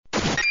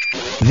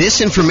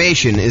This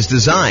information is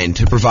designed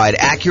to provide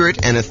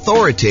accurate and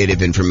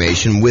authoritative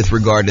information with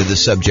regard to the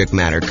subject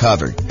matter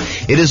covered.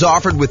 It is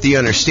offered with the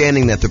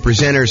understanding that the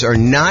presenters are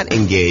not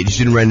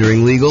engaged in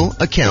rendering legal,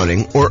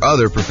 accounting, or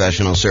other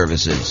professional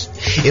services.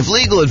 If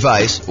legal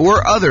advice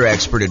or other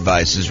expert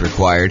advice is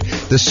required,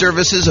 the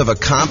services of a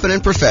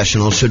competent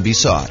professional should be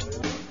sought.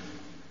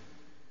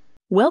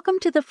 Welcome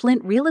to the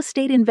Flint Real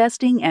Estate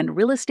Investing and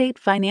Real Estate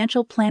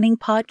Financial Planning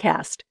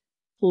Podcast.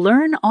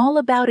 Learn all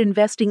about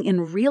investing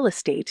in real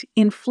estate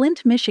in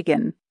Flint,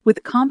 Michigan, with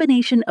a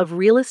combination of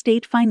real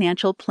estate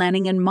financial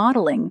planning and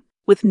modeling,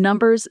 with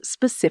numbers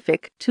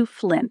specific to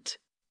Flint,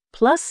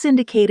 plus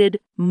syndicated,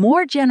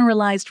 more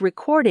generalized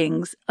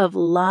recordings of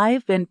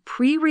live and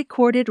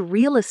pre-recorded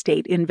real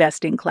estate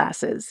investing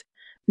classes,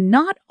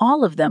 not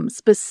all of them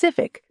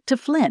specific to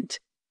Flint.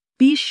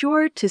 Be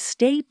sure to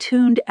stay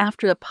tuned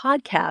after the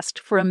podcast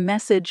for a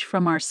message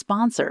from our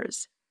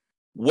sponsors.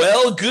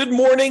 Well, good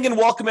morning and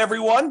welcome,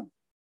 everyone.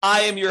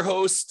 I am your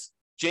host,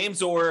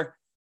 James Orr,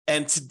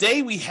 and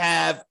today we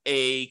have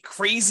a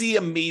crazy,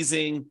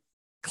 amazing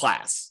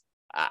class.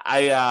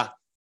 I've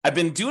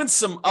been doing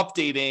some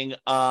updating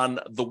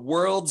on the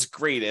world's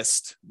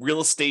greatest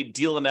real estate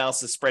deal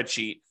analysis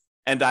spreadsheet,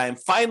 and I am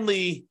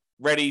finally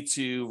ready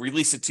to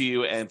release it to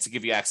you and to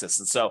give you access.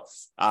 And so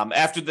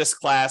after this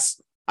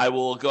class, I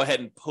will go ahead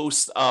and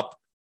post up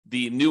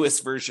the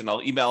newest version.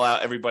 I'll email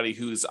out everybody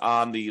who's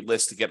on the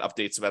list to get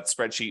updates about the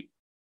spreadsheet,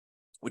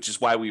 which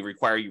is why we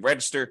require you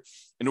register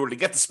in order to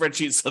get the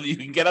spreadsheet so that you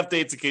can get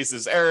updates in case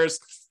there's errors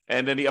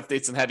and any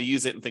updates on how to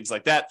use it and things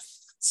like that.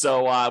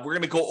 So we're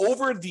going to go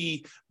over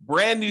the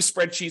brand new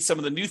spreadsheet, some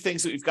of the new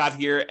things that we've got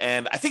here,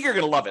 and I think you're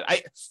going to love it.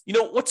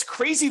 What's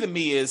crazy to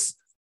me is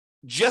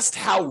just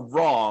how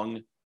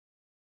wrong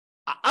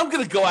I'm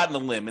going to go out on a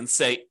limb and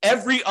say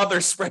every other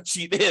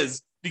spreadsheet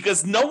is,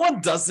 because no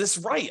one does this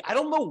right. I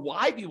don't know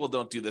why people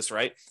don't do this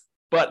right,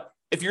 but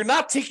if you're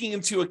not taking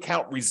into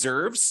account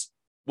reserves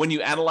when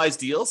you analyze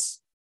deals,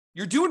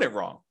 you're doing it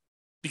wrong,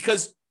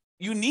 because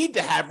you need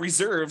to have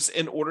reserves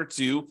in order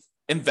to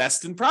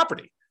invest in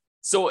property.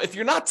 So if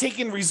you're not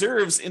taking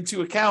reserves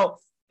into account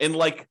in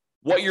like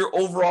what your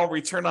overall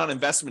return on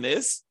investment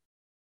is,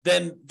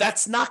 then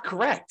that's not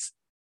correct.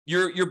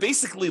 You're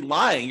basically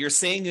lying. You're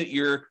saying that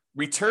your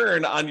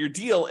return on your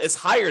deal is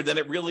higher than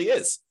it really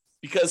is,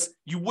 because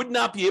you would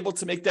not be able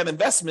to make that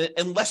investment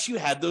unless you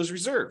had those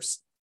reserves.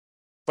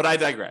 But I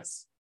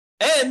digress.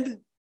 And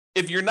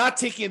if you're not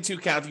taking into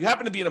account, if you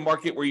happen to be in a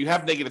market where you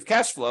have negative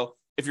cash flow,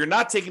 if you're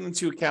not taking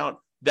into account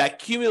that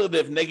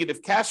cumulative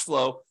negative cash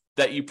flow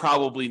that you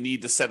probably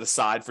need to set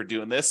aside for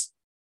doing this,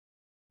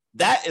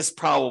 that is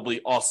probably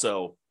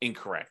also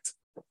incorrect.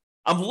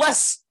 I'm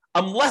less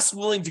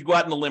willing to go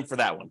out on a limb for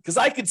that one, because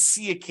I could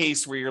see a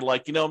case where you're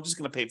like, I'm just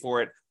going to pay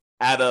for it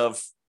out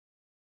of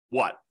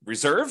what?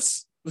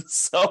 Reserves?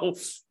 So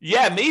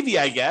yeah, maybe,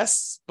 I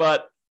guess,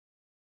 but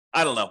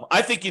I don't know.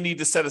 I think you need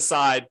to set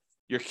aside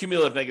your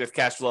cumulative negative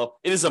cash flow.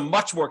 It is a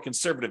much more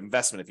conservative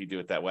investment if you do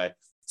it that way.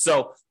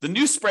 So the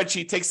new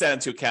spreadsheet takes that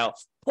into account.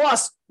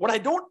 Plus, what I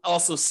don't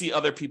also see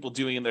other people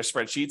doing in their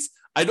spreadsheets,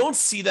 I don't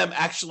see them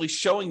actually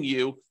showing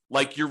you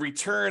like your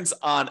returns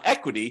on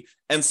equity,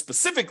 and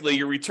specifically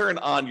your return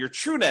on your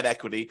true net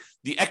equity,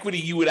 the equity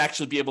you would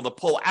actually be able to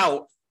pull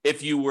out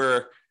if you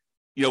were,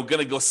 going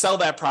to go sell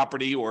that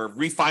property or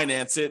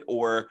refinance it,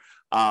 or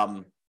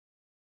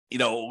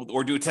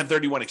or do a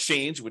 1031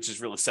 exchange, which is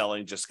really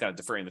selling, just kind of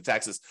deferring the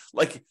taxes.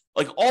 Like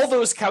all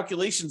those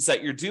calculations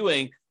that you're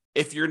doing,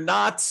 if you're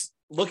not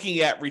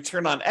looking at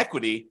return on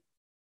equity,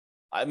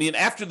 I mean,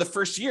 after the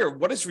first year,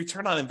 what does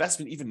return on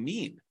investment even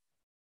mean?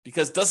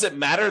 Because does it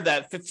matter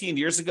that 15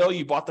 years ago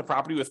you bought the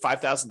property with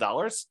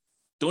 $5,000?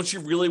 Don't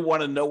you really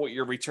want to know what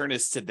your return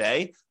is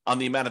today on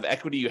the amount of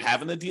equity you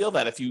have in the deal,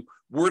 that if you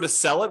were to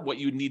sell it, what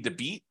you need to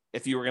beat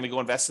if you were going to go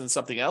invest in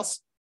something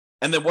else?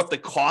 And then what the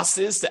cost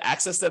is to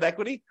access that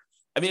equity?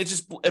 I mean,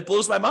 it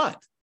blows my mind.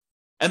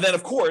 And then,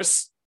 of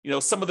course,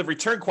 some of the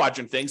return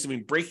quadrant things,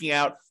 breaking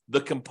out the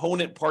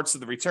component parts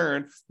of the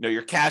return,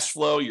 your cash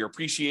flow, your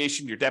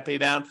appreciation, your debt pay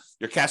down,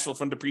 your cash flow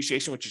from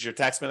depreciation, which is your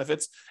tax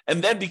benefits.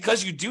 And then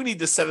because you do need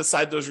to set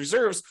aside those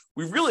reserves,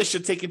 we really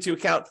should take into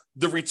account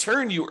the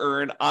return you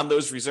earn on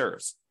those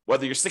reserves,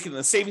 whether you're sticking in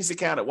the savings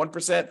account at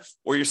 1%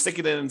 or you're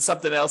sticking it in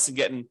something else and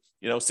getting,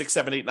 6,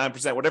 7, 8,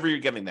 9%, whatever you're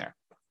getting there.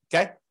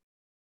 Okay.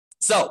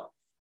 So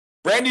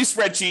brand new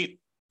spreadsheet,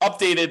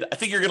 updated. I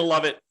think you're going to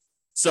love it.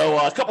 So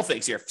a couple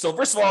things here. So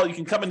first of all, you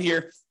can come in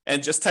here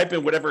and just type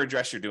in whatever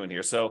address you're doing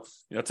here. So,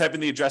 type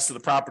in the address of the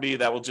property.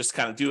 That will just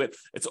kind of do it.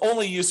 It's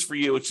only used for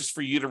you. It's just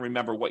for you to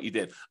remember what you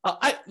did.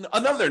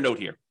 Another note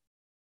here.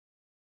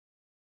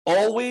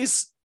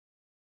 Always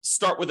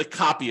start with a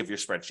copy of your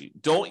spreadsheet.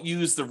 Don't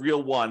use the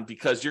real one,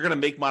 because you're going to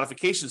make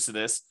modifications to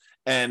this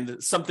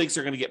and some things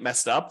are going to get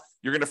messed up.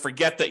 You're going to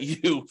forget that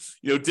you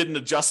did an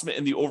adjustment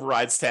in the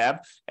overrides tab,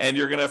 and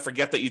you're going to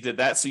forget that you did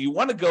that. So you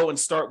want to go and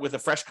start with a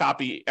fresh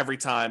copy every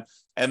time,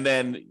 and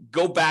then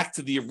go back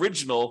to the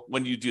original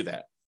when you do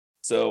that.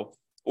 So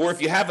Or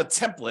if you have a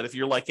template, if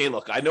you're like, hey,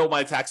 look, I know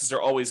my taxes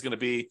are always going to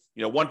be,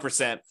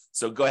 1%.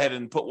 So go ahead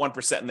and put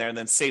 1% in there and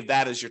then save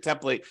that as your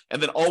template.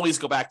 And then always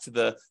go back to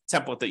the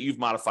template that you've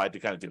modified to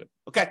kind of do it.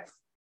 Okay.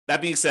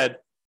 That being said,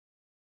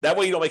 that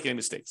way you don't make any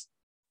mistakes.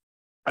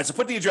 All right. So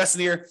put the address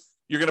in here.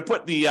 You're going to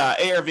put the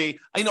ARV.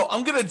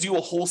 I'm going to do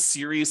a whole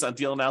series on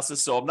deal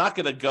analysis. So I'm not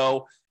going to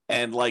go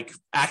and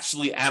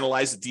actually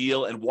analyze a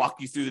deal and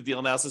walk you through the deal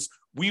analysis.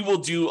 We will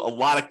do a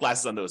lot of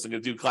classes on those. I'm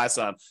going to do a class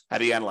on how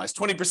to analyze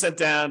 20%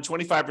 down,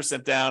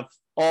 25% down,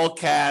 all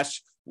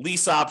cash,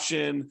 lease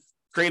option,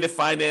 creative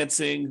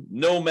financing,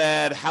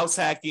 nomad, house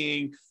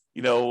hacking,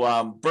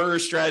 BRRRR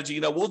strategy.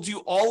 We'll do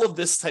all of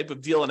this type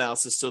of deal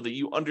analysis so that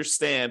you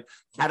understand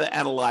how to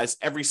analyze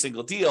every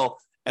single deal.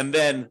 And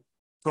then,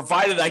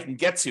 provided I can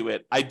get to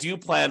it, I do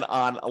plan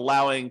on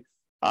allowing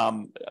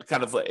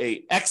kind of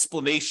a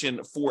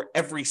explanation for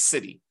every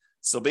city.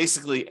 So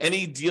basically,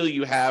 any deal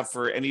you have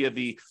for any of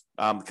the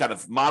kind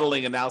of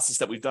modeling analysis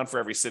that we've done for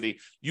every city,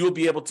 you will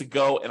be able to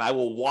go and I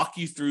will walk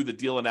you through the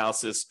deal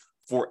analysis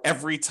for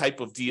every type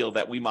of deal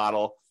that we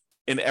model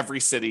in every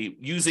city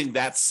using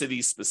that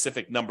city's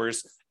specific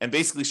numbers and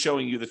basically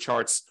showing you the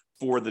charts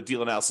for the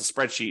deal analysis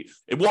spreadsheet.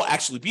 It won't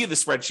actually be the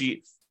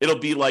spreadsheet. It'll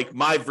be like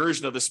my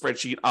version of the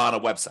spreadsheet on a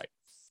website.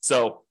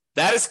 So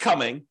that is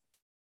coming.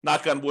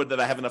 Knock on wood that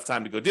I have enough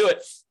time to go do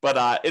it,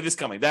 but it is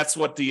coming. That's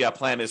what the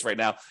plan is right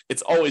now.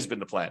 It's always been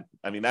the plan.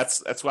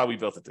 That's why we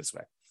built it this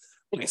way.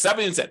 Okay, so that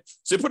being said,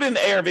 so you put it in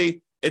the ARV.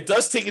 It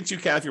does take into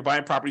account if you're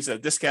buying properties at a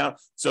discount.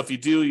 So if you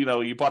do,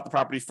 you bought the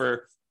property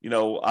for,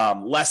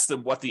 less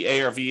than what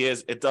the ARV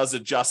is, it does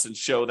adjust and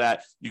show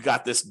that you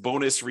got this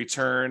bonus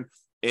return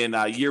in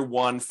year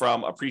one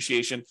from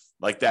appreciation,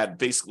 like that.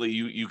 Basically,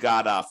 you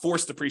got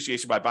forced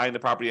appreciation by buying the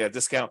property at a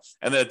discount,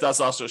 and then it does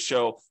also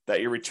show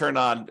that your return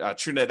on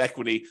true net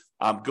equity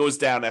goes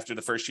down after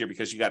the first year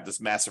because you got this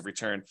massive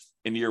return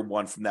in year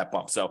one from that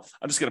bump. So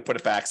I'm just going to put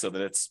it back so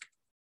that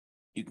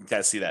you can kind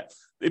of see that.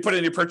 They put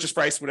in your purchase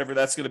price, whatever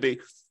that's going to be.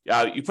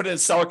 You put in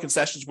seller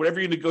concessions, whatever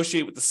you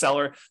negotiate with the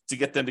seller to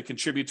get them to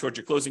contribute towards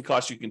your closing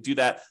costs, you can do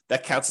that.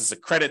 That counts as a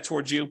credit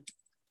towards you.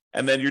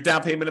 And then your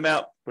down payment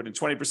amount, put in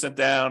 20%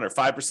 down or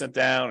 5%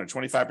 down or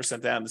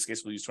 25% down. In this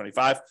case, we'll use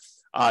 25.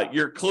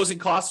 Your closing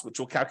costs, which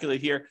we'll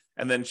calculate here,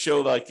 and then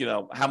show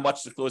how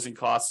much the closing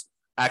costs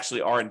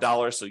actually are in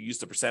dollars. So use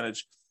the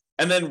percentage.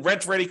 And then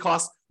rent ready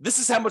costs. This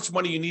is how much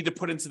money you need to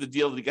put into the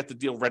deal to get the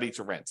deal ready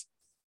to rent.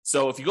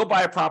 So if you go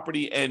buy a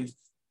property and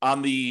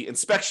on the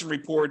inspection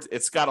report,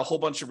 it's got a whole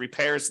bunch of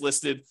repairs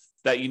listed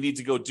that you need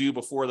to go do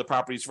before the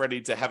property is ready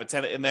to have a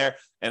tenant in there,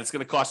 and it's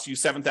going to cost you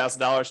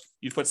 $7,000,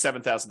 you put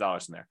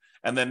 $7,000 in there.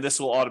 And then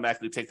this will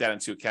automatically take that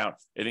into account.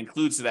 It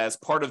includes it as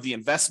part of the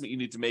investment you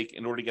need to make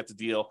in order to get the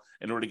deal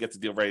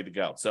ready to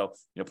go. So,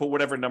 put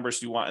whatever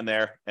numbers you want in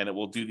there, and it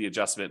will do the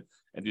adjustment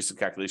and do some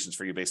calculations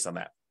for you based on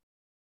that.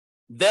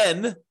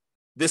 Then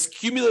this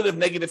cumulative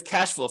negative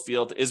cash flow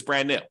field is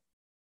brand new.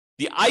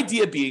 The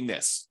idea being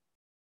this: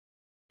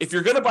 if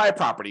you're going to buy a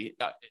property,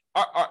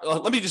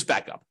 let me just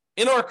back up.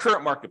 In our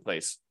current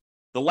marketplace,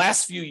 the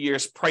last few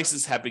years,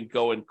 prices have been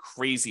going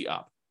crazy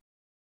up,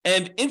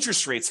 and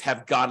interest rates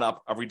have gone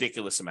up a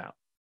ridiculous amount.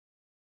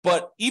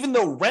 But even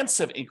though rents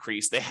have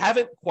increased, they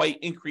haven't quite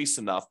increased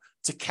enough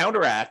to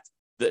counteract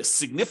the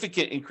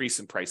significant increase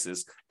in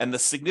prices and the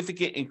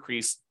significant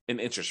increase in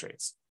interest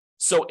rates.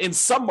 So in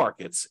some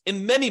markets,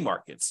 in many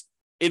markets,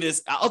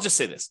 I'll just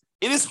say this,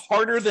 it is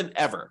harder than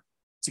ever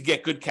to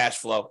get good cash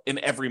flow in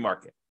every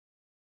market.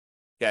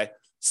 Okay.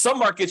 Some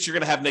markets, you're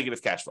going to have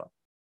negative cash flow,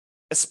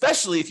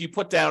 especially if you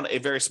put down a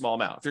very small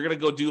amount. If you're going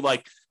to go do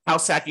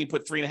house hacking,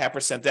 put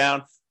 3.5%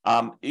 down,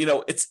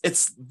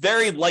 it's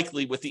very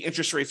likely with the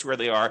interest rates where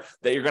they are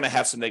that you're going to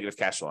have some negative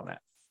cash flow on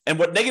that. And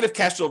what negative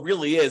cash flow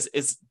really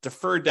is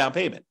deferred down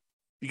payment.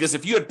 Because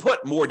if you had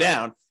put more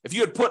down, if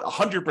you had put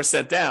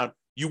 100% down,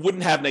 you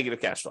wouldn't have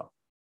negative cash flow,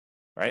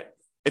 right?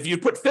 If you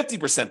put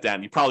 50%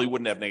 down, you probably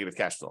wouldn't have negative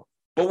cash flow.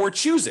 But we're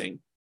choosing,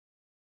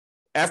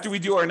 after we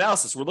do our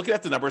analysis, we're looking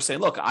at the numbers saying,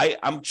 look,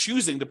 I'm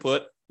choosing to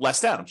put less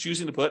down. I'm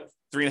choosing to put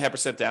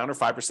 3.5% down or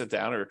 5%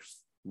 down or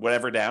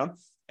whatever down.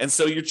 And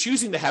so you're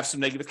choosing to have some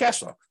negative cash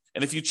flow.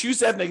 And if you choose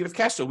to have negative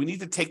cash flow, we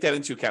need to take that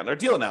into account in our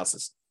deal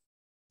analysis.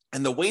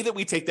 And the way that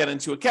we take that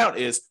into account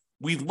is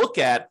we look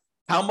at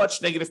how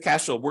much negative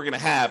cash flow we're going to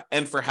have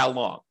and for how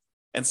long.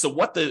 And so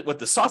what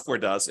the software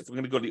does, if we're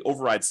going to go to the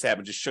overrides tab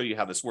and just show you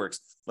how this works,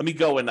 let me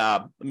go and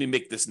let me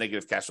make this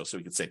negative cash flow so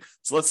we can see.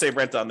 So let's say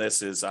rent on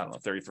this is, I don't know,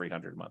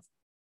 $3,300 a month.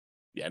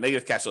 Yeah,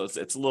 negative cash flow, it's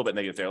a little bit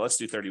negative there. Let's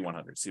do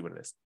 $3,100, see what it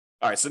is.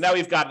 All right, so now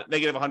we've got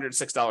negative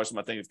 $106 a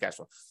month negative cash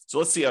flow. So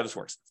let's see how this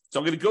works. So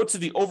I'm going to go to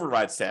the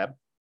overrides tab.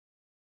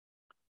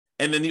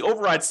 And in the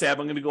overrides tab,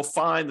 I'm going to go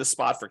find the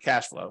spot for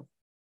cash flow,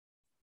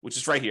 which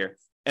is right here.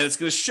 And it's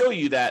going to show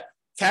you that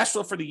cash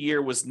flow for the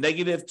year was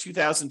negative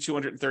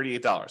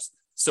 $2,238.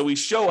 So we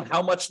show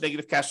how much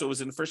negative cash flow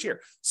was in the first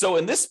year. So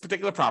in this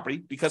particular property,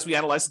 because we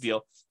analyzed the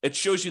deal, it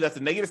shows you that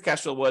the negative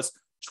cash flow was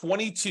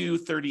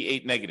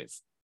 $2,238 negative.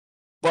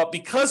 But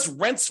because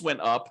rents went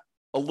up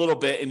a little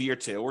bit in year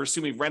two. We're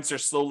assuming rents are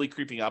slowly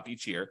creeping up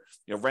each year.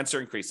 Rents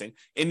are increasing.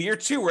 In year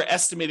two, we're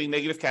estimating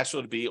negative cash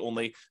flow to be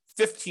only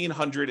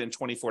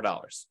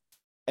 $1,524.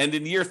 And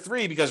in year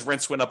three, because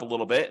rents went up a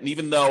little bit, and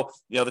even though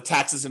the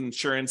taxes and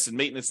insurance and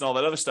maintenance and all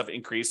that other stuff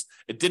increased,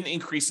 it didn't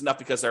increase enough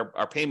because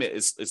our payment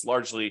is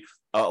largely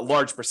a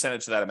large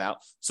percentage of that amount.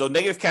 So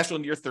negative cash flow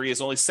in year three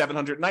is only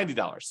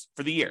 $790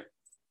 for the year.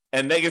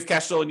 And negative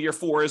cash flow in year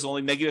four is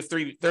only negative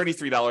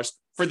 $33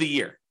 for the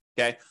year.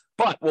 Okay.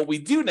 But what we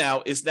do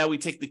now is we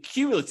take the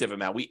cumulative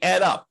amount. We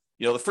add up.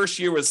 The first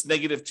year was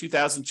negative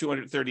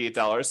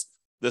 $2,238.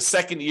 The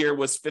second year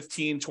was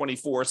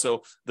 $1,524.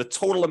 So the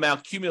total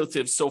amount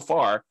cumulative so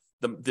far,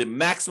 the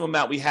maximum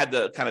amount we had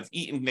to kind of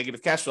eat in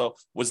negative cash flow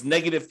was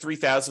negative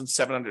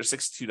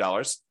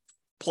 $3,762,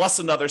 plus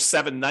another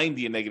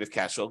 $790 in negative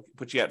cash flow,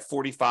 put you at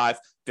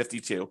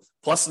 $4,552,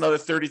 plus another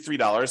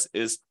 $33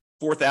 is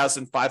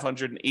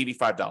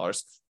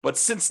 $4,585. But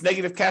since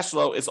negative cash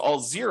flow is all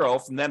zero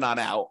from then on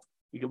out,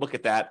 we can look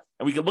at that,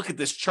 and we can look at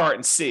this chart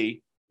and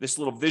see this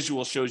little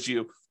visual shows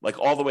you like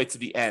all the way to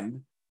the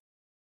end.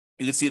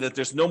 You can see that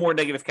there's no more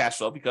negative cash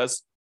flow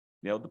because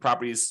the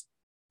property is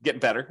getting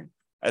better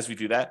as we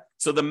do that.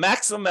 So the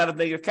maximum amount of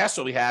negative cash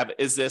flow we have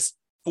is this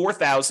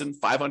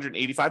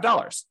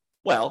 $4,585.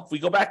 Well, if we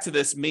go back to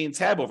this main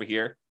tab over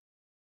here,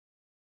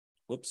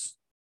 whoops.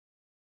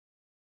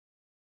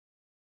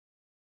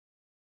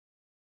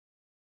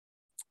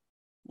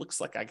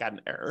 Looks like I got an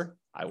error.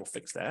 I will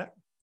fix that.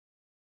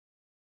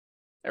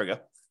 There we go.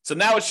 So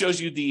now it shows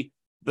you the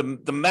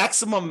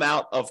maximum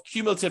amount of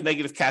cumulative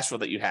negative cash flow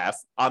that you have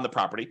on the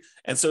property.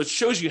 And so it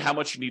shows you how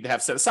much you need to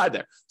have set aside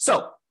there.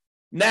 So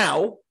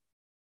now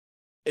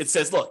it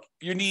says, look,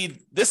 you need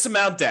this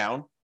amount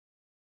down,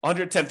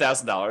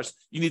 $110,000.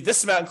 You need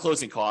this amount in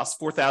closing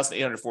costs,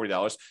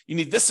 $4,840. You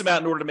need this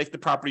amount in order to make the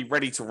property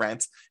ready to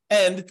rent.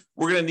 And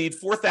we're going to need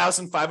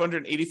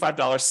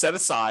 $4,585 set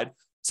aside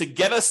to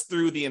get us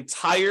through the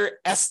entire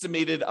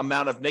estimated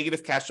amount of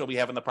negative cash flow we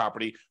have in the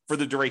property for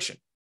the duration.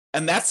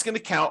 And that's going to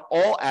count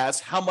all as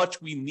how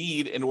much we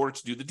need in order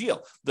to do the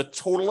deal, the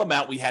total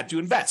amount we had to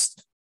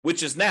invest,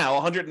 which is now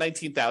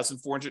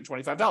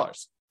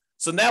 $119,425.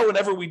 So now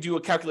whenever we do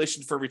a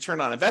calculation for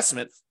return on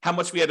investment, how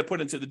much we had to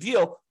put into the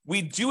deal,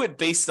 we do it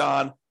based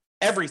on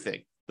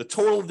everything, the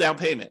total down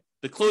payment,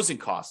 the closing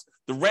costs,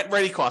 the rent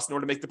ready costs in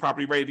order to make the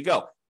property ready to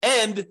go,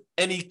 and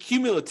any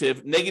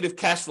cumulative negative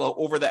cash flow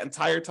over that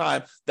entire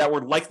time that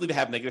we're likely to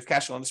have negative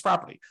cash flow on this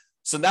property.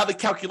 So now the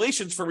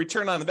calculations for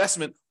return on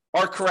investment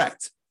are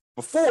correct.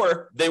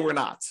 Before, they were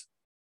not.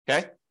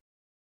 Okay?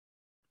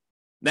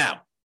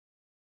 Now,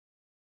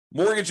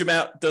 mortgage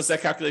amount does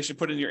that calculation,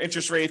 put in your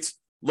interest rates,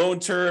 loan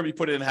term, you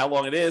put in how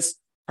long it is.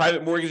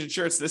 Private mortgage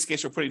insurance, in this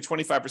case, we're putting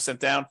 25%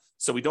 down,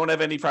 so we don't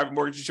have any private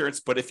mortgage insurance.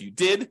 But if you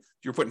did,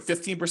 you're putting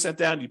 15%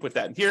 down, you put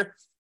that in here.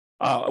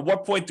 At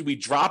what point do we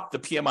drop the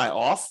PMI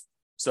off?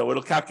 So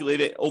it'll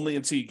calculate it only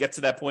until you get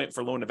to that point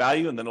for loan to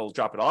value, and then it'll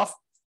drop it off.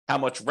 How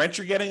much rent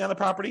you're getting on the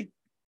property.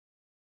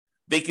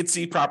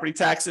 Vacancy, property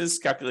taxes,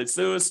 calculates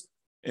those.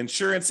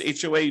 Insurance,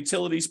 HOA,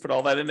 utilities, put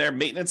all that in there.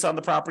 Maintenance on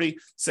the property,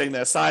 setting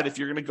that aside. If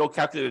you're going to go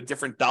calculate a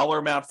different dollar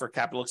amount for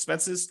capital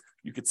expenses,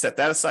 you could set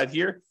that aside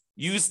here.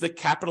 Use the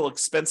capital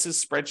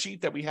expenses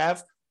spreadsheet that we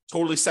have,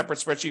 totally separate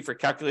spreadsheet for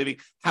calculating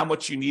how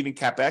much you need in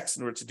CapEx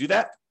in order to do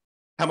that.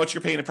 How much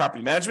you're paying in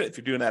property management, if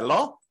you're doing that at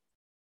all,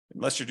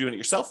 unless you're doing it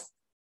yourself.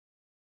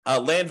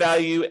 Land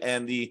value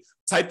and the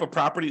type of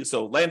property.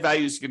 So land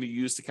value is going to be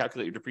used to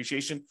calculate your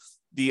depreciation.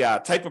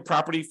 The type of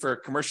property for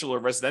commercial or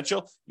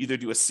residential, either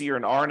do a C or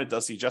an R, and it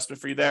does the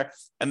adjustment for you there.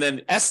 And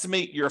then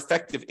estimate your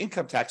effective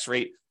income tax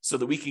rate so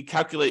that we can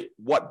calculate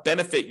what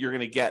benefit you're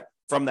going to get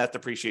from that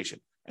depreciation.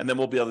 And then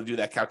we'll be able to do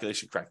that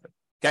calculation correctly.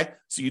 Okay,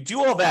 so you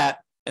do all that,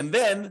 and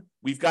then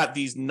we've got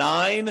these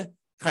 9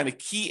 kind of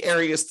key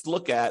areas to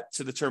look at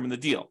to determine the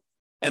deal.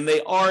 And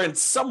they are in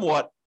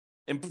somewhat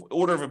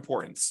order of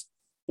importance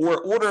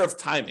or order of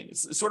timing.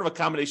 It's sort of a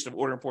combination of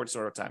order of importance and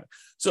order of timing.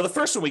 So the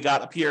first one we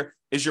got up here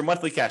is your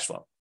monthly cash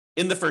flow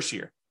in the first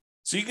year.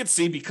 So you can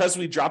see, because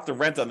we dropped the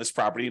rent on this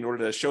property in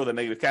order to show the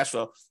negative cash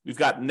flow, we've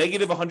got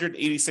negative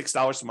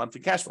 $186 a month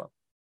in cash flow.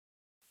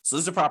 So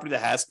this is a property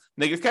that has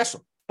negative cash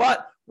flow.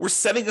 But we're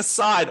setting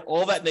aside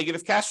all that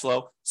negative cash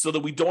flow so that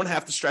we don't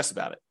have to stress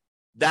about it.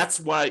 That's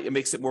why it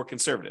makes it more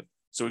conservative.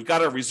 So we've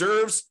got our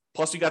reserves,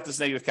 plus we got this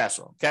negative cash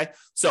flow, okay?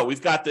 So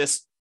we've got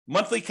this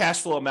monthly cash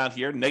flow amount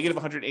here, negative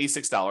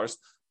 $186,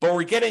 but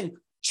we're getting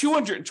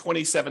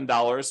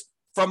 $227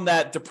 from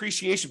that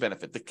depreciation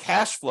benefit, the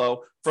cash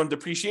flow from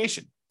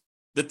depreciation,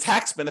 the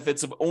tax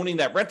benefits of owning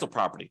that rental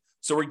property.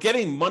 So we're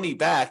getting money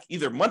back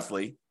either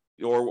monthly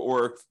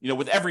or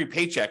with every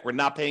paycheck. We're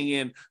not paying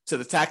in to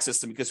the tax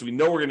system because we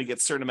know we're going to get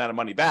a certain amount of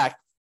money back,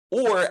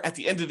 or at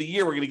the end of the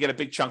year, we're going to get a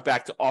big chunk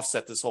back to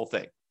offset this whole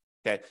thing.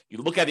 Okay, you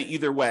look at it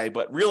either way,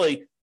 but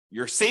really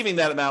you're saving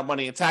that amount of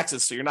money in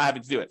taxes, so you're not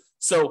having to do it.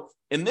 So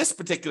in this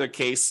particular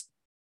case,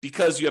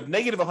 because you have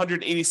negative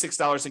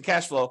 $186 in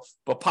cash flow,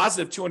 but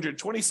positive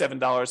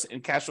 $227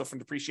 in cash flow from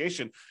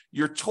depreciation,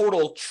 your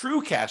total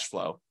true cash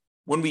flow,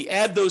 when we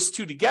add those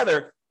two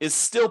together, is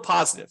still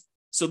positive.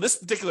 So this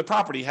particular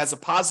property has a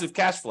positive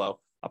cash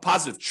flow, a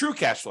positive true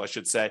cash flow, I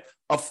should say,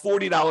 of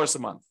 $40 a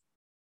month.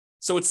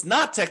 So it's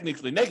not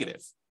technically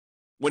negative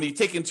when you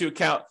take into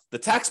account the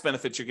tax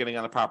benefits you're getting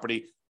on the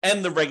property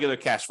and the regular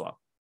cash flow.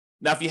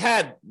 Now, if you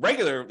had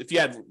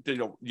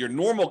your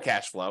normal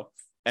cash flow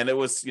and it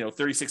was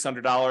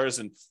 $3,600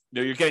 and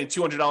you're getting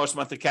 $200 a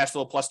month of cash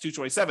flow plus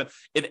 $227,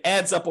 it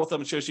adds up both of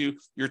them and shows you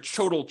your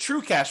total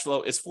true cash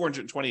flow is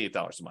 $428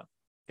 a month.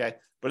 Okay,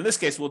 but in this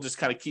case, we'll just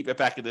kind of keep it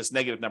back at this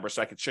negative number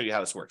so I can show you how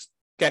this works.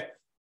 Okay,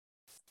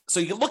 so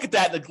you can look at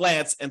that at a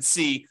glance and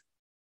see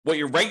what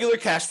your regular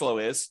cash flow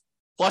is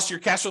plus your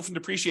cash flow from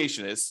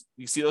depreciation is.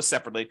 You see those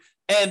separately,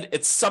 and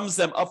it sums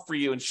them up for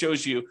you and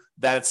shows you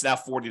that it's now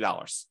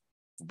 $40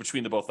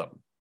 between the both of them.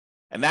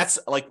 And that's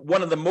like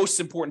one of the most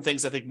important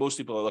things I think most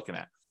people are looking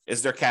at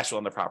is their cash flow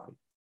on their property.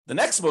 The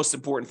next most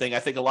important thing I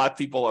think a lot of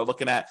people are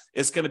looking at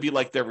is going to be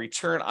like their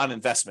return on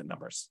investment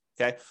numbers.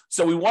 Okay,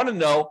 so we want to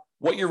know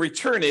what your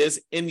return is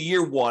in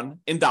year one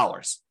in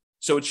dollars.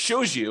 So it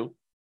shows you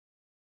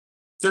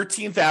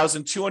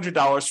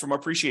 $13,200 from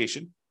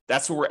appreciation.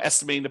 That's where we're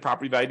estimating the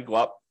property value to go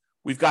up.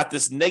 We've got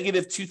this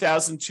negative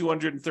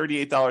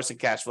 $2,238 in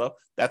cash flow.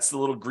 That's the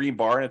little green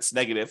bar, and it's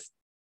negative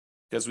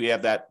because we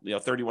have that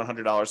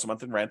 $3,100 a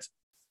month in rent.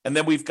 And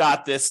then we've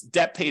got this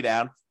debt pay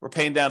down. We're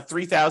paying down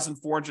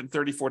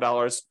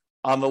 $3,434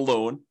 on the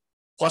loan,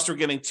 plus we're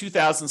getting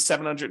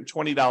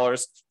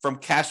 $2,720 from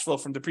cash flow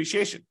from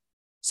depreciation.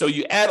 So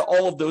you add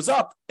all of those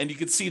up, and you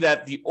can see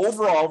that the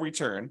overall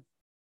return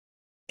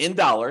in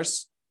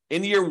dollars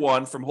in year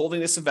one from holding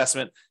this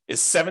investment is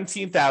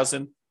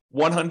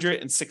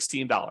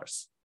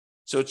 $17,116.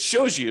 So it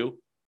shows you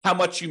how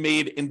much you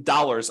made in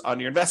dollars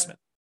on your investment.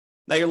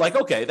 Now you're like,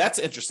 okay, that's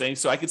interesting.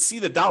 So I could see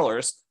the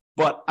dollars,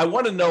 but I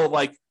want to know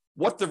like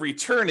what the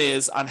return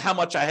is on how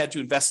much I had to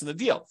invest in the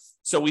deal.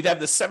 So we'd have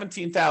the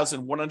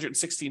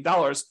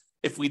 $17,116.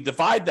 If we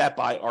divide that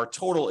by our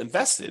total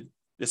invested,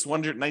 this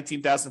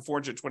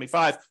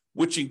 $119,425,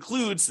 which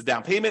includes the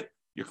down payment,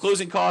 your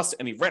closing costs,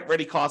 any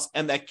rent-ready costs,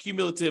 and that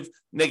cumulative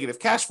negative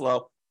cash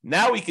flow,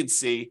 now we can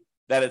see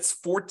that it's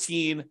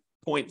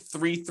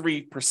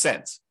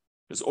 14.33%.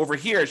 Because over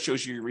here, it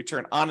shows you your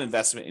return on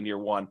investment in year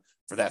one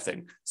for that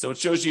thing. So it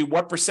shows you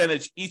what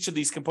percentage each of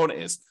these component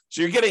is.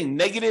 So you're getting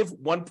negative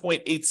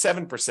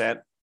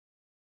 1.87%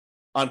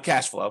 on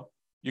cash flow.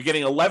 You're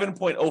getting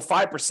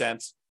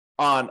 11.05%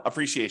 on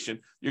appreciation.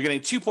 You're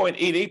getting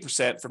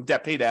 2.88% from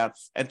debt pay down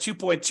and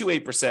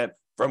 2.28%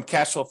 from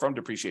cash flow from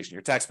depreciation,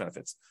 your tax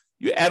benefits.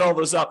 You add all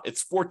those up,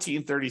 it's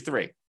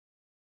 1433.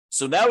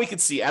 So now we can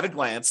see at a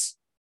glance,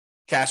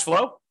 cash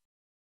flow,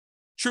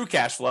 true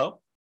cash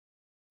flow,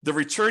 the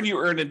return you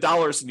earned in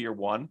dollars in year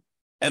one,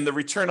 and the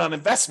return on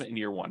investment in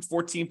year one,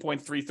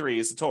 14.33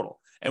 is the total.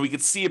 And we can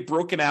see it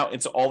broken out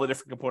into all the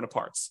different component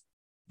parts.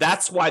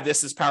 That's why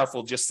this is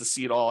powerful, just to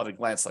see it all at a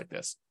glance like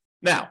this.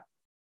 Now,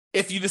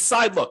 if you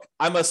decide, look,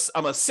 I'm a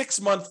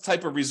 6-month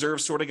type of reserve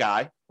sort of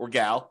guy or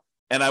gal,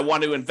 and I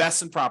want to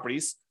invest in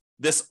properties,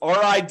 this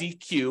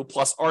RIDQ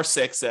plus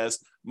R6 says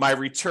my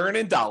return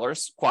in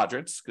dollars,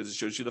 quadrants, because it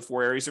shows you the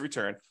 4 areas of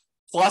return,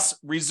 plus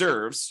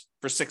reserves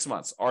for 6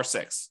 months,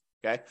 R6.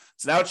 Okay,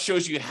 so now it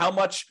shows you how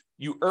much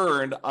you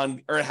earned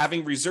on or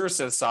having reserves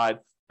set aside,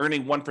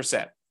 earning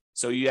 1%.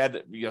 So you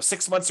had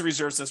 6 months of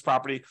reserves in this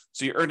property,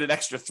 so you earned an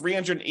extra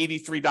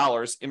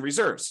 $383 in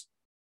reserves.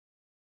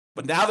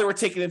 But now that we're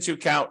taking into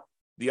account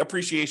the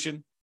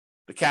appreciation,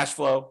 the cash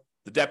flow,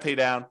 the debt pay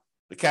down,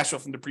 the cash flow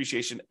from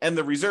depreciation, and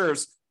the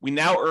reserves, we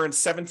now earn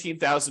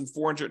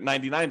 $17,499 in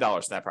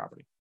that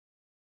property.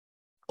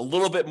 A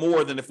little bit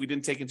more than if we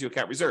didn't take into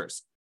account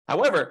reserves.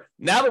 However,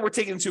 now that we're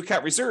taking into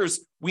account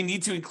reserves, we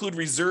need to include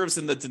reserves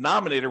in the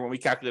denominator when we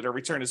calculate our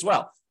return as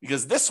well,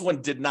 because this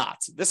one did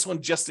not. This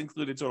one just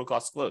included total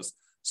cost to close.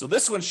 So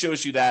this one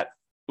shows you that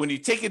when you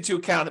take into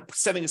account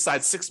setting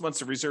aside 6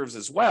 months of reserves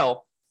as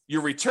well,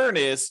 your return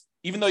is,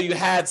 even though you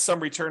had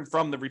some return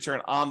from the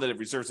return on the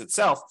reserves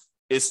itself,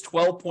 is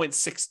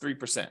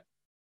 12.63%.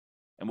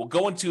 And we'll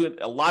go into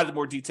a lot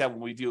more detail when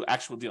we do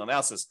actual deal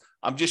analysis.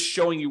 I'm just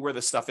showing you where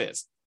this stuff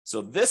is.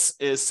 So this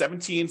is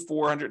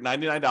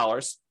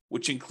 $17,499,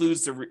 which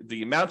includes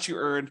the amount you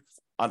earned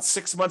on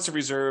 6 months of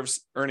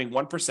reserves, earning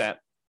 1%.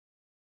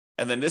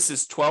 And then this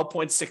is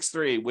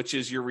 12.63, which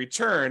is your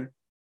return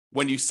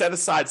when you set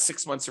aside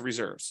 6 months of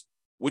reserves,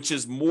 which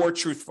is more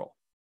truthful.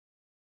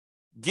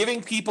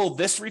 Giving people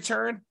this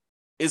return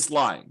is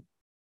lying,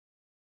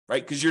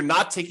 right? Because you're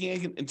not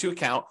taking into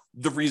account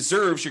the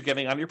reserves you're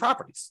getting on your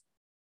properties.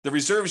 The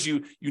reserves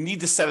you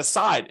need to set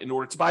aside in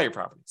order to buy your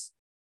properties.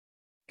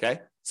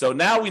 Okay? So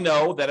now we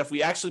know that if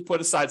we actually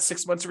put aside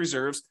 6 months of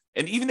reserves,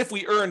 and even if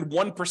we earn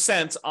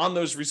 1% on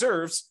those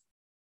reserves,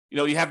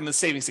 you have in the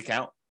savings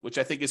account, which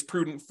I think is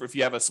prudent for if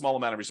you have a small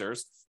amount of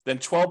reserves, then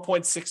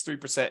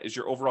 12.63% is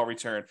your overall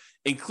return,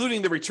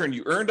 including the return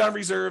you earned on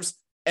reserves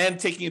and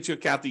taking into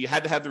account that you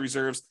had to have the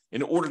reserves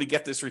in order to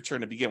get this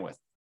return to begin with.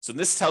 So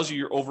this tells you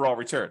your overall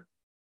return.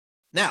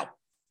 Now,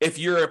 if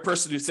you're a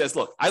person who says,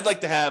 look, I'd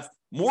like to have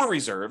more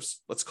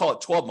reserves, let's call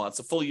it 12 months,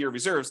 a full year of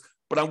reserves,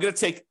 but I'm going to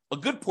take a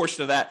good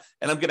portion of that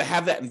and I'm going to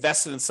have that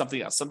invested in something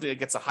else, something that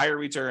gets a higher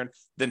return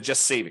than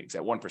just savings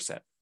at 1%.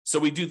 So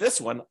we do this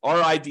one,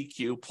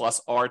 RIDQ plus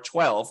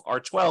R12.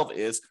 R12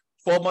 is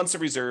 12 months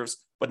of reserves,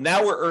 but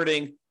now we're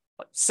earning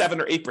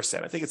 7 or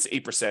 8%. I think it's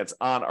 8%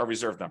 on our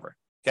reserve number.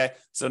 Okay.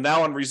 So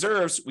now on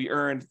reserves, we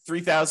earned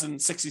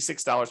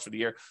 $3,066 for the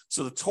year.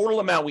 So the total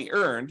amount we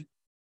earned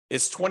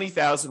is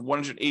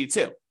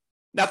 $20,182.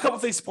 Now, a couple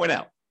of things to point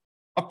out.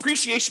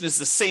 Appreciation is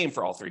the same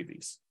for all three of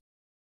these.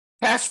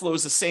 Cash flow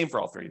is the same for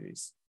all three of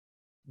these.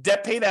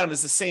 Debt pay down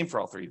is the same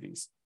for all three of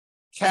these.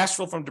 Cash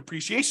flow from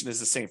depreciation is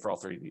the same for all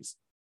three of these.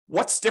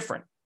 What's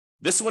different?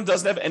 This one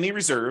doesn't have any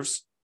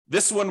reserves.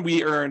 This one,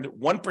 we earned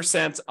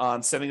 1%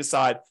 on setting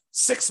aside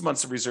 6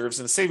 months of reserves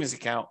in a savings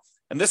account.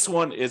 And this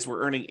one is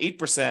we're earning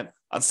 8%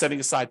 on setting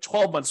aside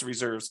 12 months of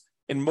reserves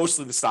in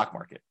mostly the stock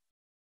market.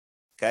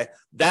 Okay,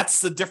 that's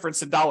the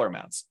difference in dollar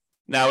amounts.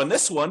 Now, in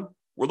this one,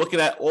 we're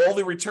looking at all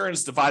the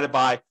returns divided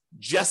by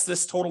just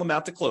this total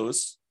amount to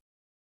close.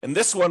 In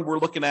this one, we're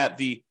looking at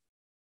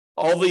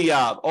all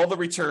the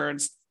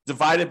returns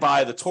divided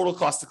by the total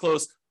cost to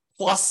close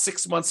plus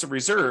 6 months of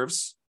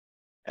reserves.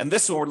 And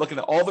this one, we're looking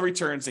at all the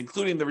returns,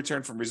 including the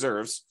return from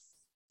reserves,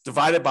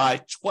 divided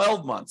by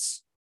 12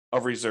 months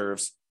of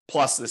reserves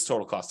plus this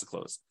total cost to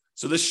close.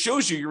 So this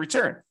shows you your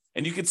return.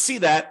 And you can see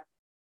that,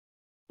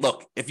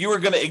 look, if you were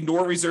going to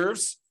ignore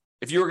reserves,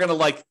 if you were going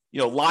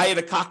to lie at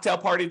a cocktail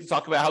party to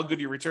talk about how good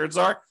your returns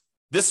are,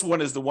 this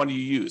one is the one you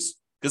use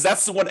because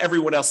that's the one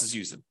everyone else is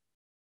using,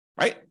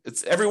 right?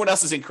 Everyone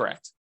else is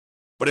incorrect.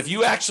 But if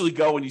you actually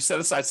go and you set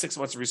aside 6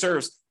 months of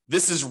reserves,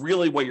 this is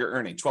really what you're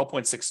earning,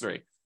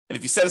 12.63. And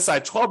if you set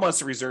aside 12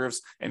 months of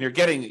reserves and you're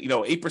getting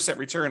 8%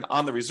 return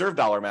on the reserve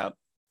dollar amount,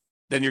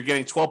 then you're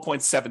getting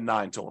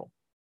 12.79 total.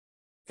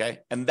 Okay.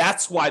 And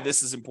that's why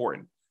this is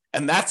important.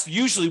 And that's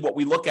usually what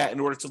we look at in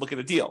order to look at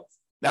a deal.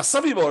 Now,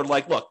 some people are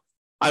like, look,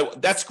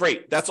 that's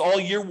great. That's all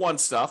year one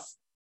stuff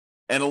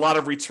and a lot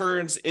of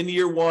returns in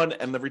year one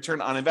and the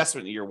return on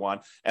investment in year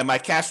one and my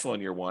cash flow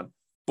in year one.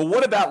 But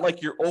what about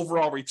like your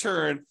overall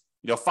return,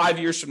 5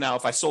 years from now,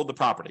 if I sold the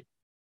property?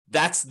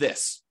 That's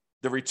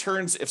the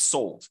returns if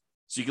sold.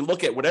 So you can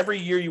look at whatever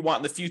year you want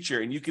in the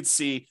future and you can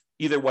see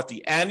either what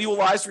the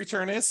annualized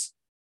return is,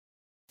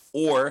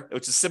 or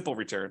which is simple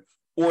return,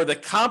 or the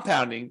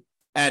compounding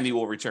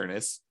annual return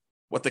is,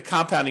 what the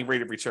compounding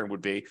rate of return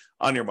would be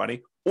on your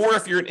money. Or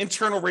if you're an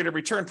internal rate of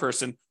return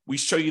person, we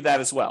show you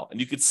that as well. And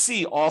you could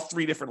see all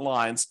three different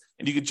lines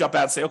and you could jump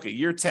out and say, okay,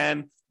 year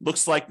 10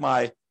 looks like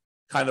my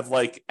kind of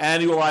like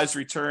annualized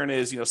return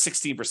is,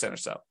 16% or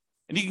so.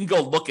 And you can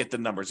go look at the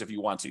numbers if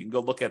you want to. You can go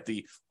look at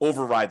the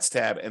overrides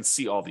tab and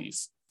see all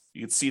these. You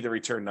can see the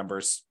return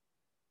numbers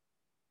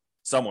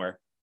somewhere.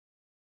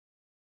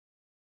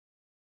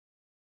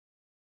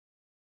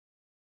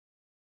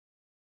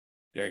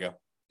 There you go.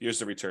 Here's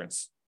the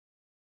returns.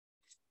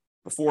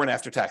 Before and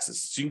after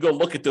taxes. So you can go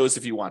look at those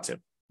if you want to.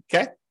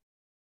 Okay?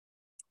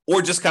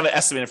 Or just kind of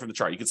estimate it from the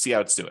chart. You can see how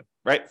it's doing,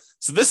 right?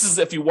 So this is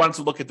if you wanted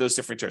to look at those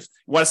different returns.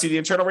 You want to see the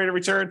internal rate of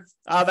return?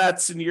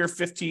 That's in year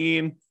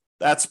 15.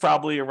 That's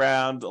probably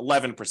around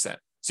 11%.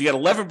 So you get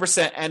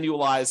 11%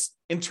 annualized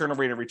internal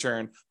rate of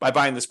return by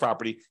buying this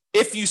property.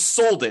 If you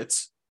sold it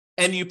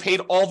and you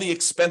paid all the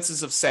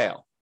expenses of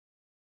sale,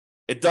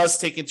 it does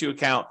take into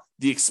account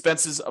the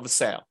expenses of a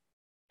sale.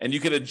 And you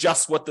can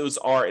adjust what those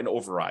are in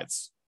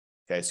overrides.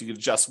 Okay, so you can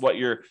adjust what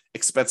your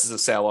expenses of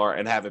sale are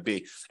and have it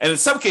be. And in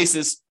some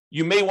cases,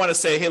 you may want to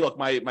say, hey, look,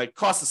 my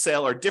costs of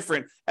sale are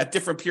different at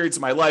different periods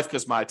of my life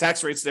because my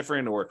tax rate's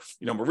different, or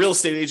I'm a real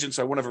estate agent,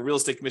 so I want to have a real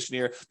estate commission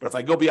here. But if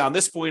I go beyond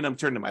this point, I'm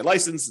turning my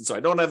license, and so I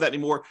don't have that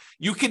anymore.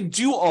 You can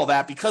do all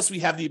that because we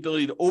have the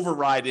ability to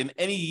override in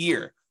any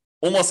year,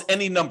 almost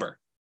any number.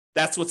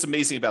 That's what's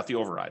amazing about the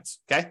overrides.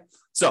 Okay,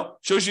 so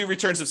shows you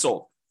returns if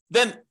sold.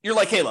 Then you're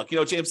like, hey, look,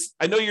 James,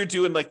 I know you're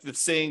doing like the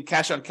saying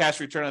cash on cash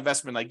return on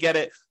investment. I get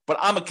it, but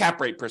I'm a cap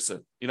rate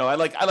person. I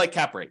like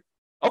cap rate.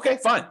 Okay,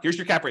 fine. Here's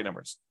your cap rate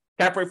numbers.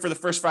 Cap rate for the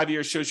first 5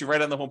 years shows you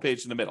right on the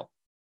homepage in the middle,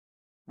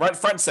 right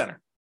front and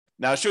center.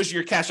 Now it shows you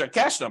your cash on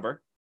cash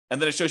number,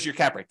 and then it shows you your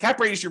cap rate. Cap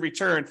rate is your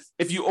return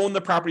if you own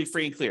the property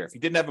free and clear, if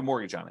you didn't have a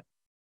mortgage on it.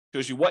 It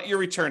shows you what your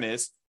return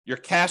is, your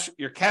cash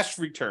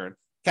return,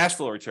 cash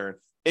flow return,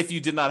 if you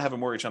did not have a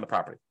mortgage on the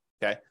property.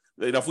 Okay.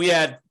 If we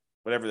had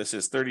whatever this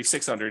is,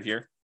 3,600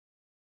 here,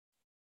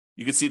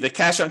 you can see the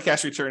cash on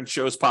cash return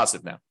shows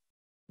positive now.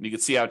 And you can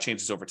see how it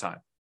changes over time.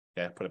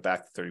 Okay, put it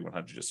back to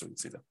 3,100 just so we can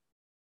see them.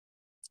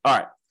 All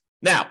right.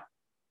 Now,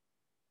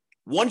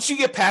 once you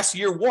get past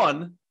year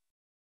one,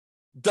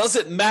 does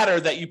it matter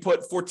that you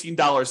put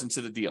 $14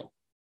 into the deal?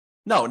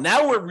 No,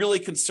 now we're really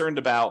concerned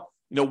about,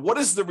 what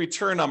is the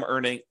return I'm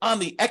earning on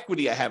the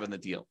equity I have in the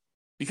deal?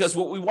 Because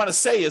what we want to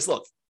say is,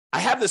 look, I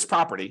have this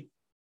property,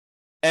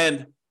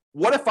 and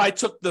what if I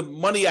took the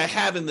money I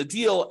have in the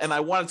deal and I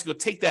wanted to go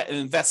take that and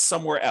invest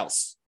somewhere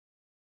else?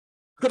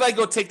 Could I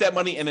go take that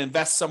money and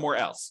invest somewhere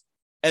else?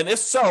 And if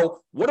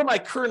so, what am I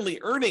currently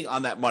earning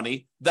on that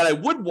money that I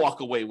would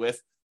walk away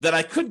with that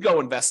I could go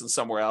invest in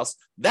somewhere else?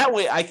 That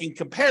way I can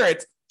compare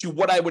it to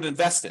what I would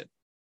invest in.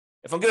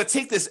 If I'm going to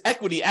take this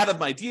equity out of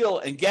my deal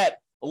and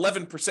get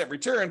 11%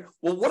 return.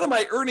 Well, what am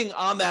I earning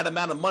on that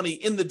amount of money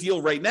in the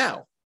deal right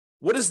now?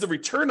 What is the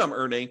return I'm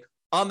earning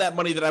on that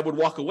money that I would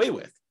walk away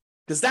with?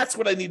 Because that's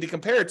what I need to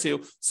compare it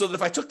to, so that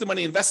if I took the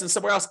money and invested in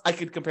somewhere else, I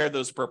could compare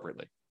those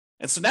appropriately.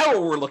 And so now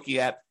what we're looking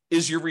at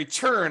is your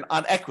return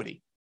on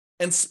equity.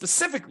 And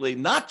specifically,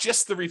 not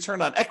just the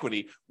return on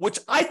equity, which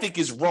I think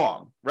is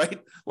wrong, right?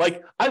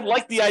 Like, I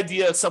like the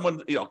idea of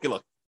someone, okay,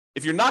 look,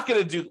 if you're not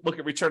going to look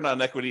at return on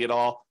equity at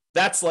all,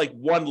 that's like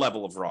one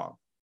level of wrong.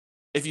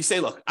 If you say,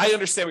 look, I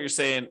understand what you're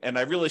saying, and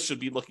I really should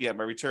be looking at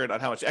my return on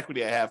how much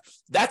equity I have,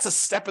 that's a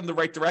step in the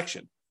right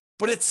direction.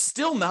 But it's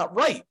still not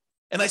right.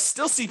 And I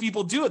still see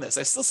people doing this.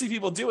 I still see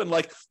people doing,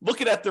 like,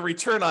 looking at the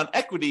return on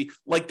equity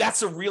like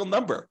that's a real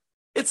number.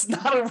 It's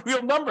not a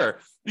real number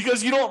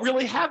because you don't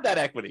really have that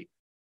equity.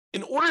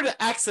 In order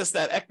to access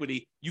that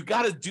equity, you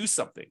got to do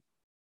something.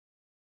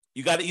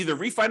 You got to either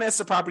refinance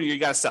the property or you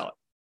got to sell it.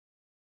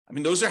 I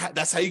mean,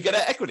 that's how you get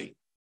equity.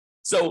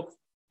 So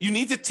you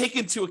need to take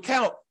into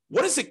account,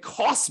 what does it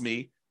cost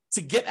me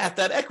to get at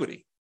that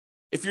equity?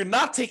 If you're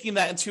not taking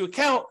that into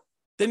account,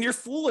 then you're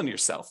fooling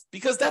yourself,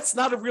 because that's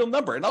not a real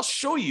number. And I'll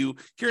show you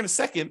here in a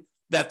second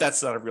that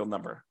that's not a real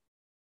number.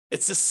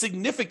 It's a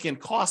significant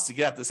cost to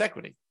get at this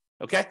equity.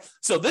 Okay.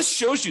 So this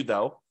shows you,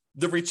 though,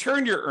 the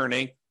return you're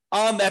earning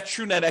on that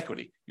true net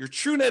equity. Your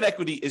true net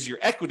equity is your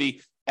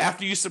equity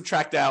after you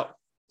subtract out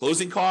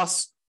closing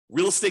costs,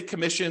 real estate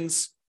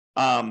commissions,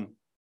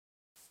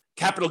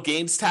 capital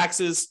gains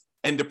taxes,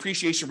 and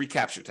depreciation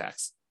recapture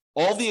tax.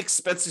 All the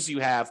expenses you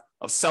have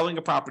of selling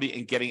a property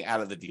and getting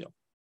out of the deal.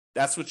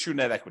 That's what true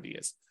net equity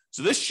is.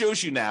 So this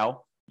shows you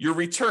now your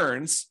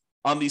returns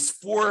on these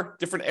 4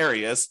 different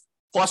areas,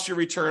 plus your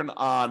return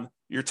on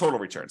your total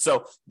return.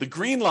 So the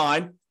green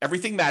line,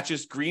 everything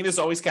matches. Green is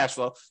always cash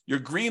flow. Your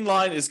green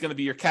line is going to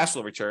be your cash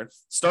flow return.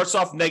 Starts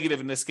off negative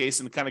in this case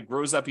and kind of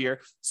grows up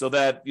here, so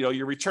that,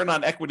 your return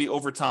on equity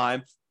over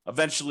time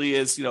eventually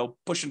is,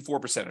 pushing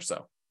 4% or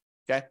so.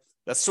 Okay.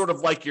 That's sort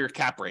of like your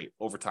cap rate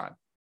over time.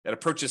 It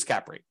approaches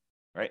cap rate,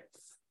 right?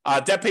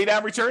 Debt pay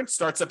down return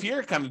starts up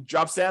here, kind of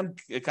drops down,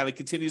 it kind of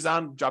continues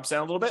on, drops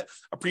down a little bit.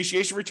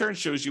 Appreciation return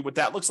shows you what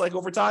that looks like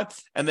over time.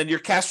 And then your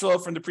cash flow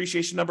from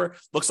depreciation number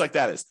looks like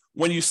that is.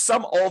 When you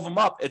sum all of them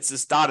up, it's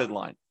this dotted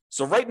line.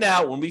 So right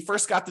now, when we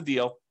first got the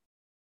deal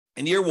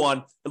in year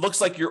 1, it looks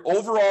like your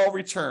overall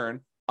return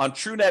on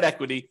true net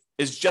equity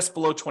is just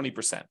below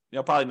 20%,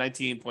 probably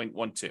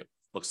 19.12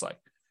 looks like.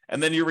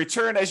 And then your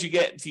return as you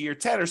get to year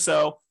 10 or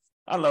so,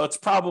 I don't know, it's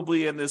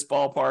probably in this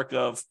ballpark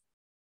of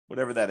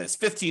whatever that is,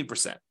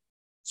 15%.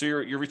 So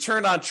your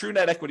return on true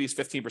net equity is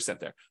 15%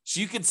 there. So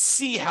you can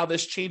see how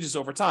this changes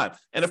over time.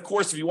 And of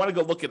course, if you want to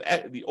go look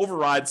at the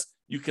overrides,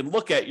 you can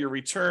look at your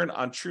return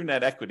on true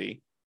net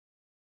equity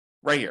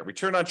right here,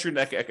 return on true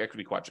net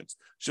equity quadrants.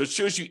 So it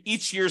shows you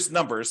each year's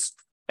numbers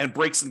and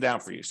breaks them down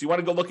for you. So you want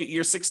to go look at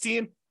year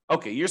 16?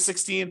 Okay, year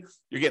 16,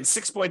 you're getting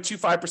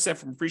 6.25%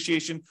 from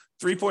appreciation,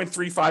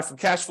 3.35 from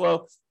cash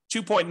flow,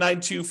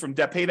 2.92 from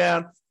debt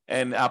paydown,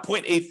 and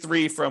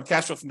 0.83 from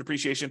cash flow from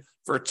depreciation,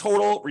 for a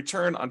total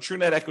return on true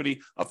net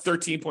equity of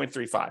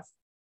 13.35.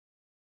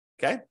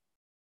 Okay?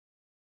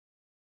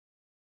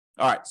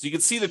 All right, so you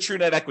can see the true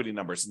net equity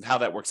numbers and how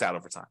that works out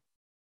over time.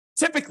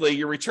 Typically,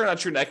 your return on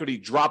true net equity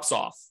drops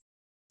off.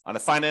 On a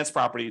finance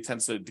property, it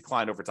tends to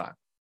decline over time.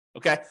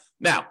 Okay?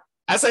 Now,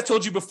 as I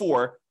told you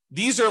before,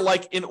 these are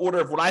like in order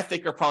of what I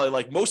think are probably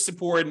like most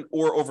important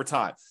or over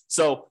time.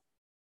 So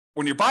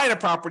when you're buying a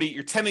property,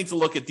 you're tending to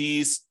look at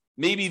these,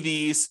 maybe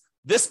these.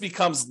 This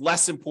becomes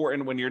less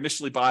important when you're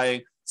initially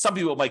buying. Some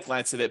people might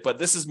glance at it, but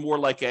this is more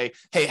like hey,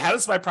 how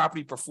does my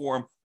property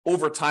perform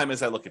over time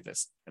as I look at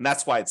this? And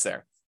that's why it's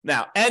there.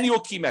 Now, annual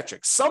key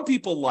metrics. Some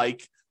people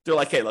they're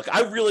like, hey, look,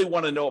 I really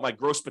want to know what my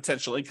gross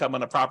potential income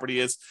on a property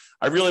is.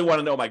 I really want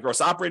to know what my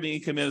gross operating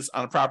income is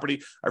on a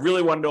property. I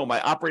really want to know what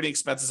my operating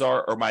expenses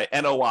are, or my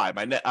NOI,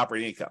 my net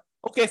operating income.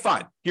 Okay,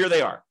 fine. Here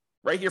they are,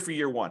 right here for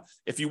year 1.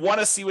 If you want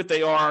to see what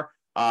they are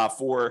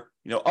for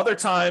other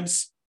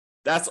times,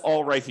 that's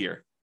all right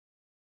here.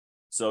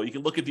 So you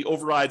can look at the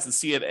overrides and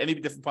see it at any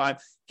different time.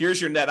 Here's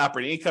your net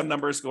operating income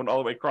numbers going all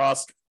the way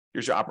across.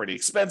 Here's your operating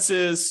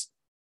expenses.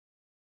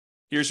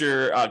 Here's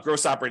your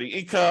gross operating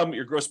income,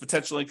 your gross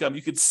potential income.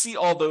 You could see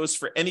all those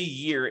for any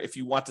year if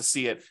you want to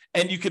see it,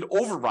 and you could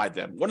override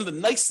them. One of the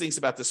nice things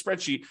about the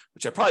spreadsheet,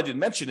 which I probably didn't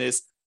mention,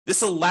 is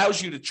this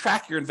allows you to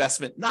track your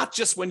investment, not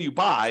just when you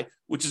buy,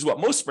 which is what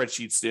most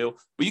spreadsheets do,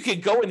 but you can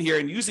go in here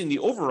and using the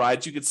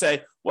overrides, you could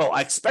say, well, I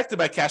expected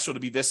my cash flow to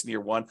be this in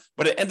year 1,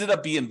 but it ended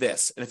up being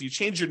this. And if you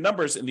change your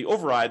numbers in the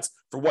overrides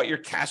for what your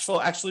cash flow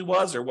actually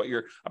was, or what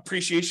your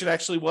appreciation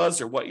actually was,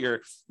 or what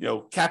your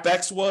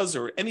CapEx was,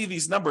 or any of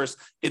these numbers,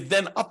 it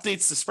then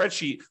updates the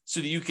spreadsheet so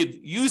that you could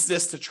use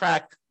this to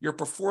track your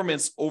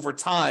performance over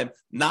time,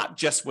 not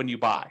just when you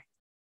buy.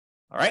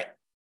 All right.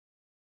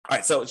 All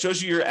right, so it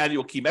shows you your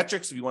annual key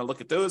metrics if you want to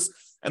look at those.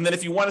 And then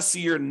if you want to see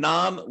your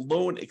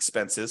non-loan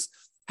expenses,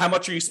 how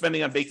much are you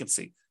spending on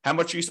vacancy? How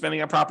much are you spending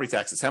on property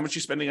taxes? How much are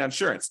you spending on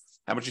insurance?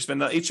 How much are you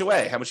spending on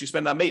HOA? How much are you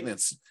spend on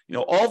maintenance?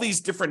 All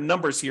these different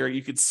numbers here,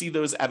 you could see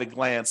those at a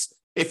glance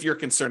if you're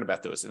concerned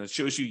about those. And it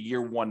shows you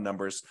year one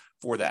numbers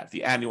for that,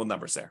 the annual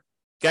numbers there.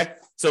 Okay.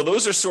 So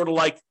those are sort of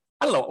like,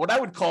 I don't know, what I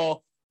would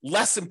call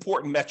less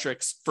important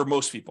metrics for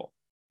most people.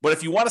 But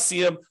if you want to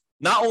see them,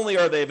 not only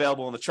are they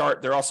available in the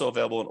chart, they're also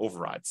available in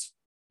overrides.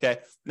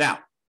 Okay. Now,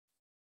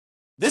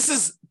 this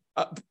is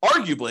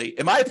arguably,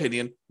 in my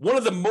opinion, one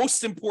of the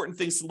most important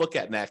things to look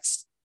at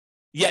next,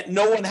 yet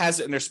no one has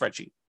it in their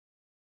spreadsheet.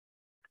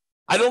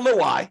 I don't know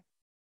why.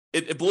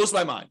 It blows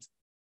my mind.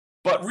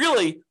 But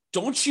really,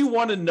 don't you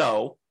want to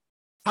know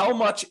how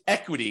much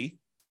equity,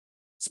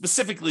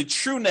 specifically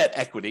true net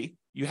equity,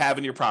 you have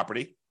in your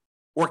property,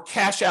 or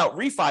cash out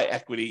refi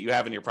equity you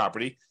have in your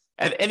property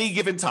at any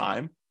given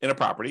time in a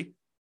property?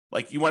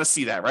 Like, you want to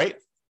see that, right?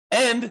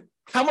 And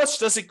how much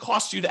does it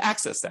cost you to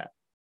access that?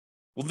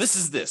 Well, this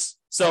is this.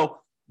 So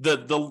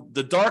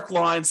the dark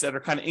lines that are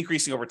kind of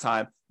increasing over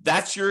time,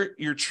 that's your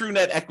true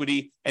net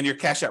equity and your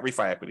cash out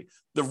refi equity.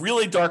 The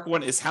really dark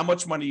one is how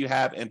much money you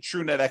have in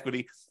true net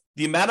equity,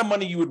 the amount of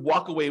money you would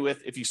walk away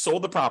with if you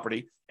sold the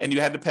property and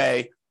you had to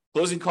pay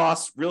closing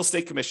costs, real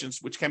estate commissions,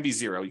 which can be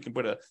zero. You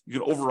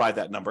can override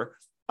that number.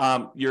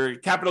 Your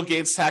capital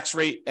gains tax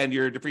rate and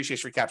your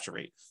depreciation recapture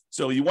rate.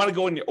 So you want to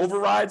go in your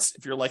overrides.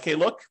 If you're like, hey,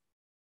 look,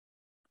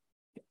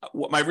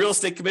 what my real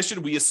estate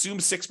commission, we assume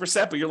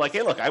 6%, but you're like,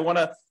 hey, look, I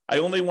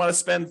only want to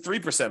spend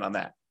 3% on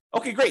that.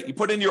 Okay, great. You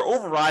put in your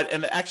override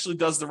and it actually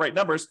does the right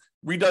numbers,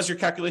 redoes your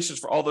calculations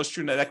for all those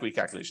true net equity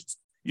calculations.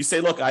 You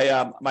say, look,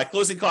 my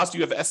closing costs,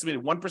 you have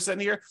estimated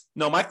 1% here.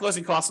 No, my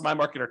closing costs in my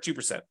market are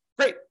 2%.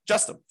 Great,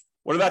 adjust them.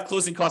 What about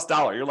closing cost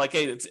dollar? You're like,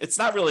 hey, it's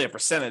not really a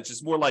percentage.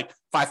 It's more like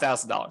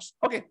 $5,000.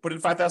 Okay, put in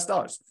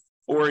 $5,000.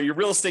 Or your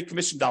real estate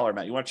commission dollar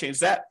amount. You want to change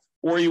that?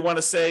 Or you want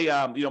to say,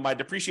 my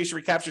depreciation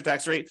recapture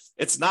tax rate,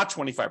 it's not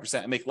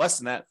 25%. I make less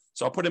than that,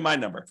 so I'll put in my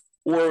number.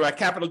 Or my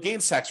capital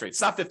gains tax rate,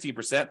 it's not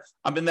 15%.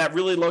 I'm in that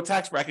really low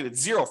tax bracket.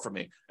 It's zero for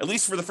me, at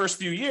least for the first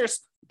few years.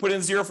 Put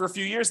in zero for a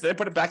few years, then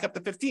put it back up to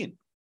 15.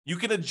 You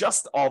can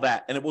adjust all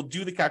that, and it will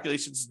do the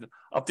calculations and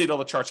update all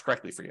the charts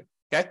correctly for you.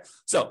 Okay,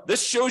 so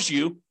this shows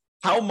you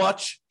how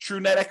much true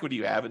net equity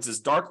you have. It's this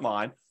dark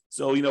line.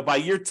 So, by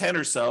year 10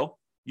 or so,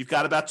 you've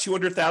got about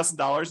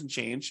 $200,000 and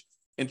change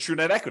in true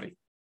net equity.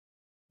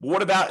 But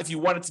what about if you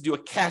wanted to do a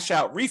cash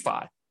out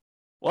refi?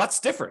 Well, that's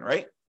different,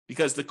 right?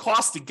 Because the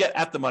cost to get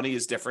at the money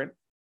is different.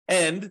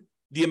 And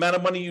the amount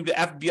of money you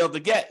have to be able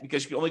to get,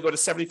 because you can only go to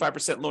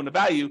 75% loan to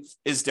value,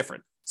 is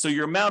different. So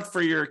your amount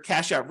for your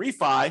cash out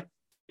refi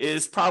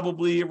is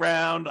probably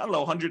around,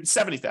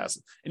 $170,000.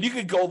 And you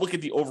could go look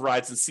at the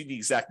overrides and see the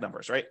exact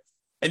numbers, right?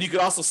 And you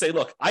could also say,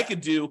 look, I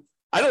don't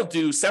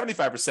do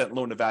 75%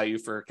 loan to value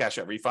for cash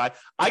out refi.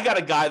 I got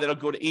a guy that'll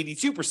go to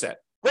 82%.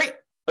 Great.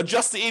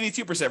 Adjust to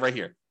 82% right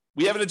here.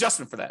 We have an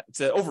adjustment for that.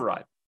 It's an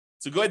override.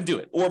 So go ahead and do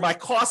it. Or my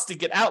cost to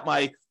get out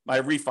my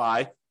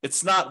refi,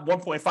 it's not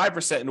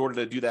 1.5% in order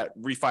to do that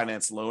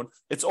refinance loan.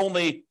 It's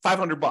only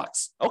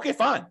 $500. Okay,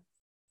 fine.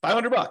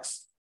 $500.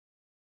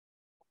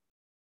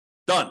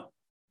 Done.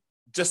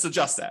 Just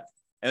adjust that.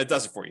 And it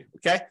does it for you.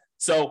 Okay.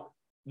 So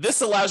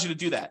this allows you to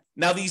do that.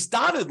 Now, these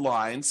dotted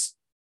lines,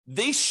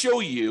 they show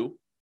you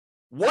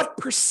what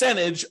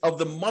percentage of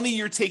the money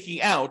you're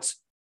taking out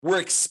were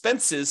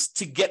expenses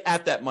to get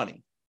at that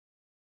money.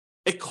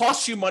 It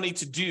costs you money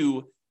to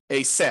do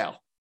a sale.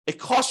 It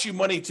costs you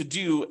money to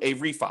do a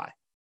refi.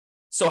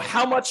 So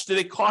how much did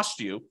it cost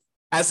you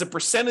as a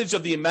percentage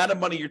of the amount of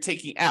money you're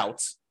taking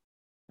out,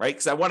 right?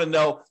 Because I want to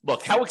know,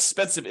 look, how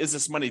expensive is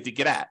this money to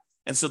get at?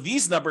 And so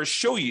these numbers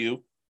show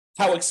you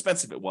how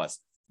expensive it was.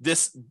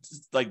 This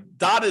like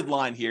dotted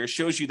line here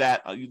shows you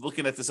that,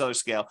 looking at this other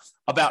scale,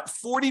 about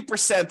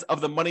 40% of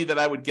the money that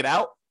I would get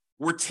out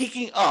were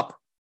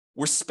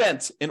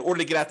spent in order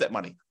to get at that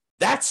money.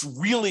 That's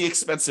really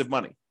expensive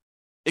money.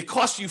 It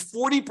costs you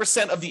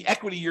 40% of the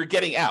equity you're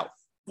getting out.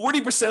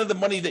 40% of the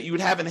money that you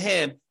would have in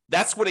hand,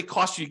 that's what it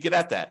costs you to get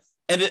at that.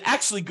 And it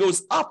actually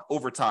goes up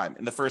over time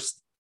in the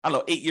first,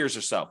 8 years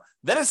or so.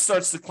 Then it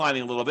starts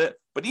declining a little bit.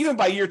 But even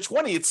by year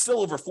 20, it's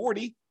still over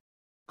 40. It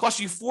costs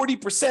you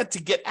 40%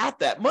 to get at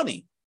that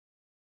money.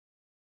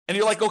 And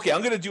you're like, okay, I'm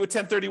going to do a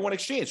 1031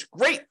 exchange.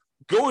 Great.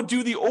 Go and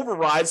do the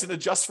overrides and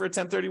adjust for a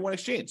 1031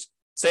 exchange.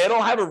 Say, I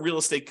don't have a real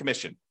estate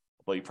commission.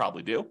 Well, you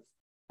probably do.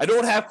 I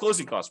don't have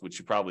closing costs, which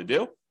you probably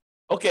do.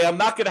 Okay, I'm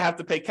not going to have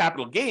to pay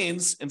capital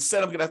gains.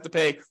 Instead, I'm going to have to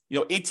pay,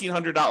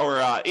 $1,800 or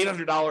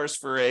 $800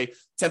 for a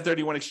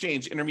 1031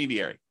 exchange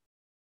intermediary.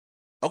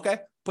 Okay,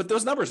 put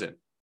those numbers in.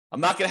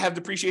 I'm not going to have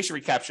depreciation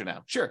recapture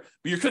now. Sure,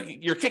 but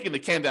you're kicking the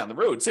can down the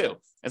road too.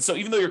 And so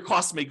even though your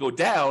costs may go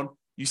down,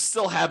 you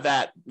still have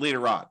that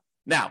later on.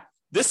 Now,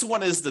 this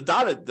one is the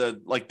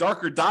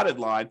darker dotted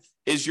line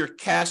is your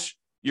cost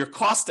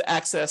to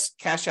access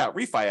cash out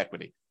refi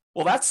equity.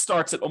 Well, that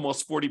starts at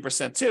almost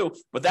 40% too,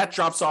 but that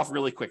drops off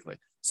really quickly.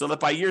 So that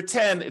by year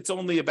 10, it's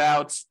only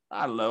about,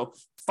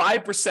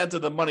 5%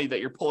 of the money that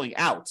you're pulling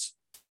out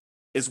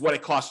is what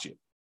it costs you.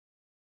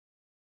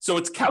 So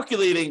it's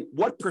calculating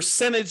what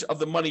percentage of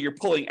the money you're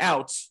pulling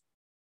out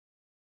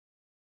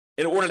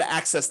in order to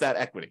access that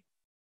equity.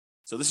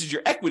 So this is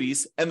your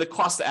equities and the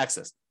cost to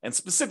access, and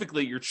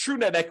specifically your true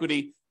net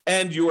equity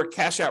and your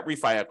cash out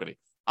refi equity.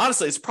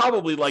 Honestly, it's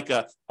probably like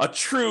a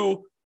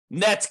true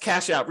net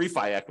cash out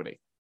refi equity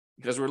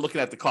because we're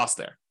looking at the cost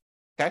there.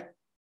 Okay.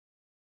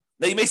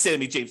 Now you may say to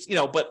me, James,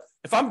 but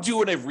if I'm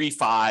doing a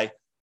refi,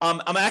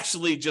 I'm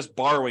actually just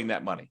borrowing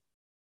that money.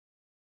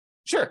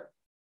 Sure.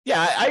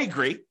 Yeah, I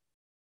agree.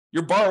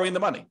 You're borrowing the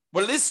money,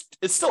 but it's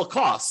still a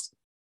cost.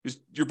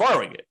 You're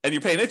borrowing it and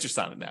you're paying interest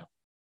on it now.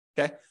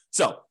 Okay.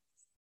 So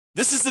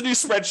this is the new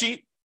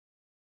spreadsheet.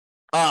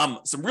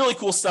 Some really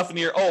cool stuff in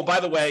here. Oh,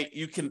 by the way,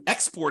 you can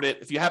export it.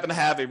 If you happen to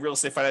have a real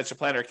estate financial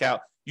planner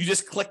account, you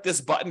just click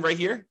this button right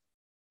here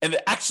and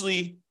it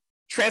actually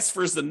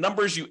transfers the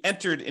numbers you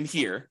entered in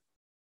here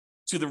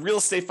to the real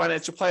estate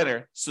financial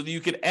planner so that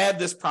you can add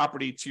this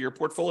property to your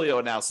portfolio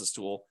analysis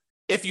tool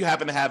if you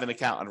happen to have an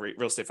account on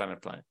real estate financial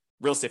planner.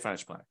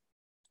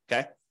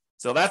 Okay.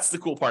 So that's the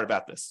cool part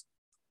about this.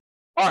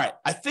 All right.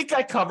 I think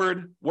I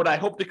covered what I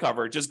hope to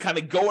cover, just kind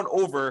of going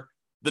over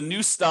the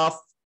new stuff,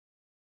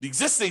 the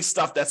existing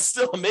stuff that's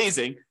still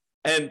amazing.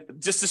 And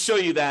just to show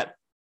you that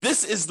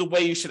this is the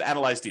way you should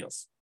analyze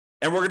deals.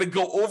 And we're going to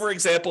go over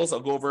examples.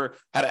 I'll go over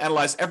how to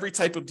analyze every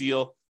type of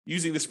deal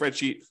using the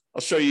spreadsheet.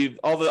 I'll show you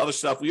all the other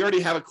stuff. We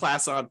already have a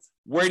class on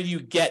where do you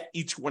get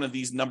each one of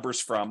these numbers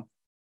from?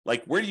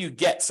 Like, where do you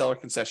get seller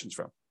concessions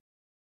from?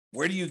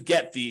 Where do you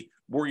get the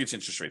mortgage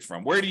interest rates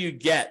from? Where do you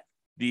get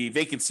the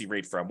vacancy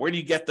rate from? Where do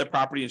you get the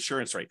property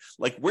insurance rate?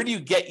 Like, where do you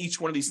get each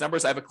one of these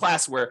numbers? I have a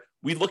class where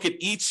we look at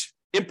each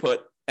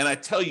input and I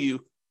tell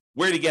you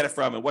where to get it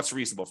from and what's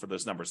reasonable for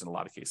those numbers in a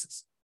lot of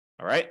cases.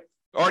 All right.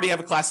 I already have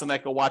a class on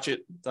that. Go watch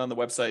it. It's on the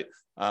website.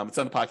 It's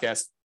on the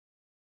podcast.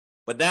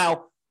 But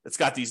now it's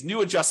got these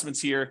new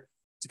adjustments here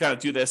to kind of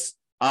do this.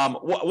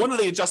 One of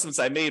the adjustments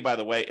I made, by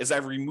the way, is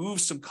I've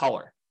removed some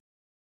color.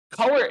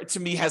 Color to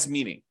me has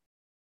meaning.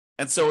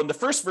 And so in the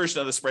first version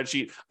of the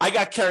spreadsheet, I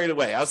got carried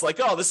away. I was like,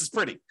 oh, this is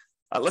pretty.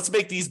 Let's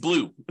make these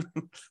blue.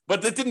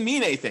 But that didn't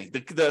mean anything.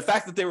 The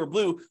fact that they were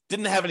blue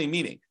didn't have any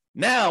meaning.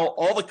 Now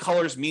all the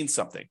colors mean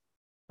something,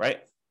 right?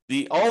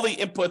 All the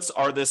inputs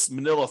are this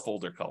manila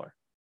folder color,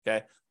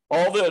 okay?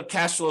 All the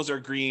cash flows are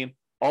green.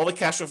 All the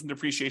cash flow from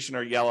depreciation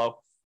are yellow.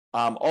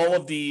 All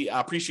of the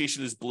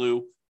appreciation is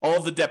blue. All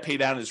of the debt pay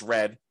down is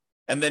red.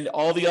 And then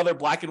all the other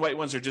black and white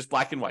ones are just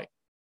black and white,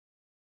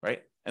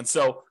 right? And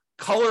so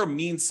color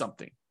means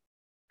something.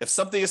 If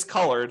something is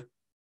colored,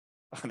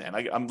 oh man,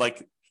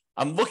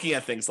 I'm looking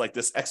at things like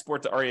this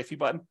export to REFE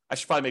button. I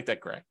should probably make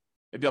that gray.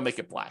 Maybe I'll make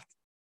it black,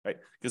 right?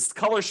 Because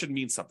color should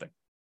mean something.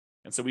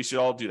 And so we should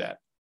all do that.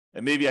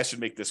 And maybe I should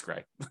make this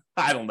gray.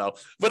 I don't know.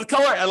 But the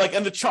color,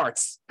 and the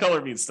charts,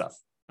 color means stuff.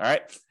 All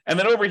right. And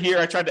then over here,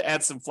 I tried to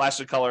add some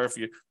flash of color if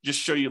you just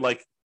show you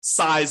like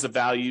size of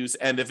values.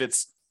 And if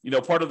it's,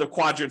 part of the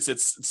quadrants,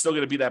 it's still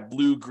going to be that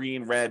blue,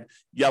 green, red,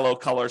 yellow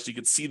color. So you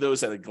can see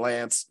those at a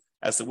glance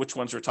as to which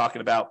ones we're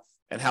talking about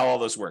and how all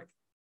those work.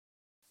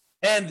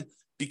 And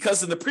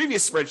because in the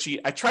previous spreadsheet,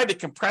 I tried to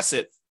compress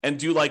it and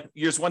do like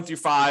years 1 through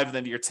 5,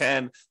 then year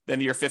 10,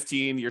 then year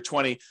 15, year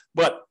 20.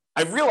 But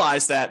I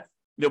realized that,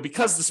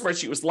 because the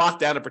spreadsheet was locked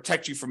down to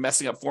protect you from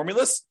messing up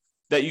formulas,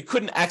 that you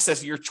couldn't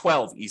access year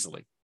 12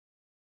 easily.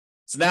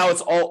 So now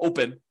it's all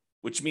open,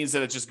 which means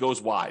that it just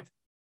goes wide,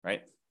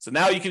 right? So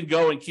now you can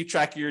go and keep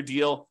track of your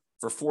deal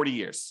for 40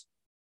 years.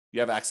 You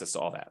have access to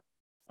all that.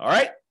 All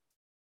right.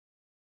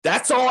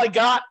 That's all I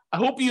got. I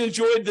hope you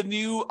enjoyed the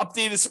new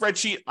updated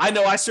spreadsheet. I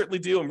know I certainly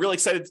do. I'm really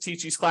excited to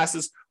teach these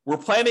classes. We're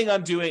planning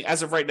on doing,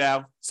 as of right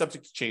now,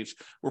 subject to change,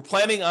 we're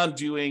planning on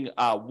doing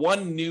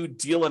one new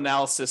deal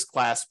analysis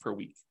class per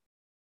week.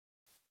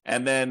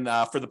 And then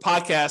for the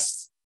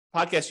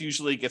podcast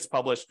usually gets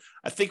published.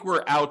 I think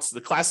we're out.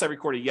 The class I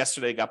recorded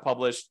yesterday got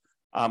published,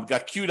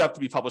 got queued up to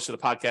be published to the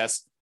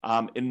podcast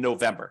in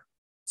November.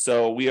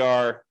 So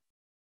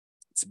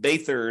it's May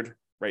 3rd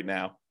right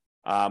now.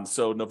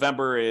 So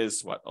November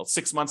is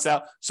 6 months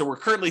out. So we're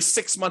currently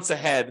 6 months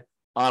ahead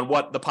on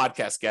what the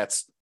podcast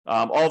gets.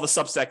 All the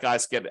Substack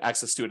guys get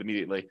access to it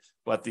immediately,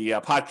 but the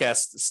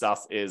podcast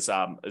stuff is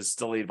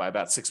delayed by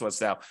about 6 months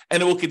now,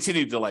 and it will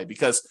continue to delay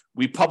because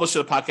we publish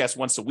the podcast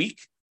once a week.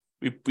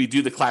 We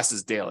do the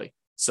classes daily.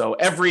 So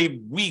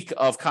every week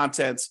of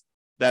content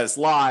that is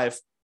live,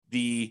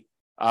 the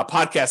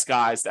podcast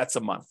guys, that's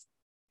a month,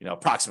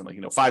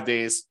 approximately, 5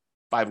 days,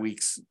 5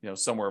 weeks,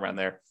 somewhere around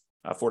there.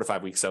 4 to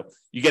 5 weeks. So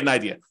you get an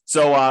idea.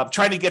 So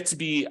trying to get to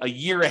be a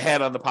year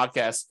ahead on the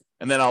podcast,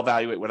 and then I'll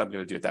evaluate what I'm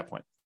going to do at that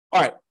point.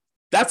 All right.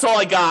 That's all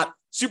I got.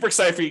 Super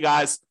excited for you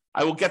guys.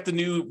 I will get the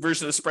new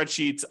version of the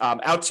spreadsheet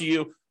out to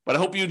you, but I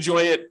hope you enjoy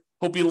it.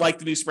 Hope you like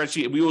the new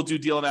spreadsheet, and we will do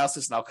deal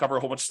analysis, and I'll cover a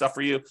whole bunch of stuff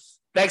for you.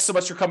 Thanks so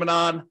much for coming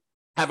on.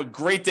 Have a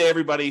great day,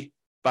 everybody.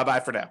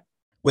 Bye-bye for now.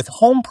 With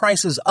home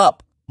prices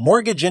up,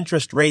 mortgage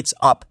interest rates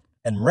up,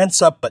 and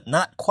rents up but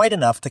not quite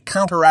enough to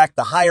counteract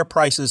the higher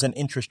prices and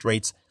interest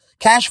rates,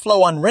 cash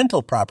flow on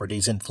rental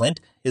properties in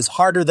Flint is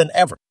harder than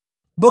ever.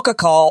 Book a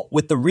call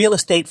with the Real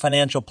Estate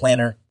Financial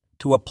Planner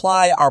to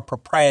apply our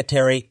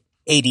proprietary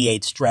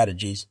 88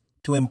 strategies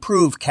to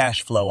improve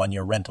cash flow on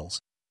your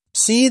rentals.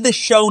 See the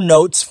show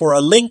notes for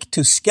a link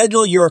to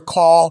schedule your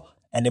call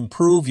and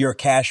improve your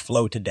cash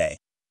flow today.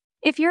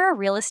 If you're a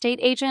real estate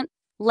agent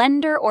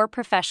lender or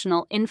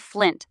professional in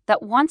Flint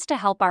that wants to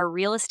help our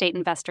real estate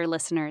investor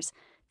listeners,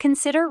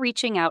 consider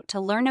reaching out to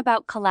learn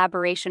about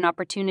collaboration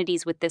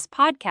opportunities with this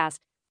podcast.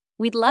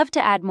 We'd love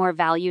to add more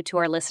value to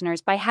our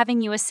listeners by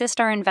having you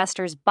assist our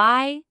investors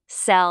buy,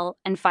 sell,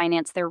 and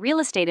finance their real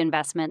estate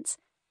investments.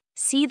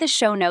 See the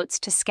show notes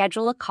to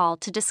schedule a call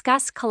to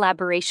discuss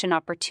collaboration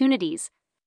opportunities.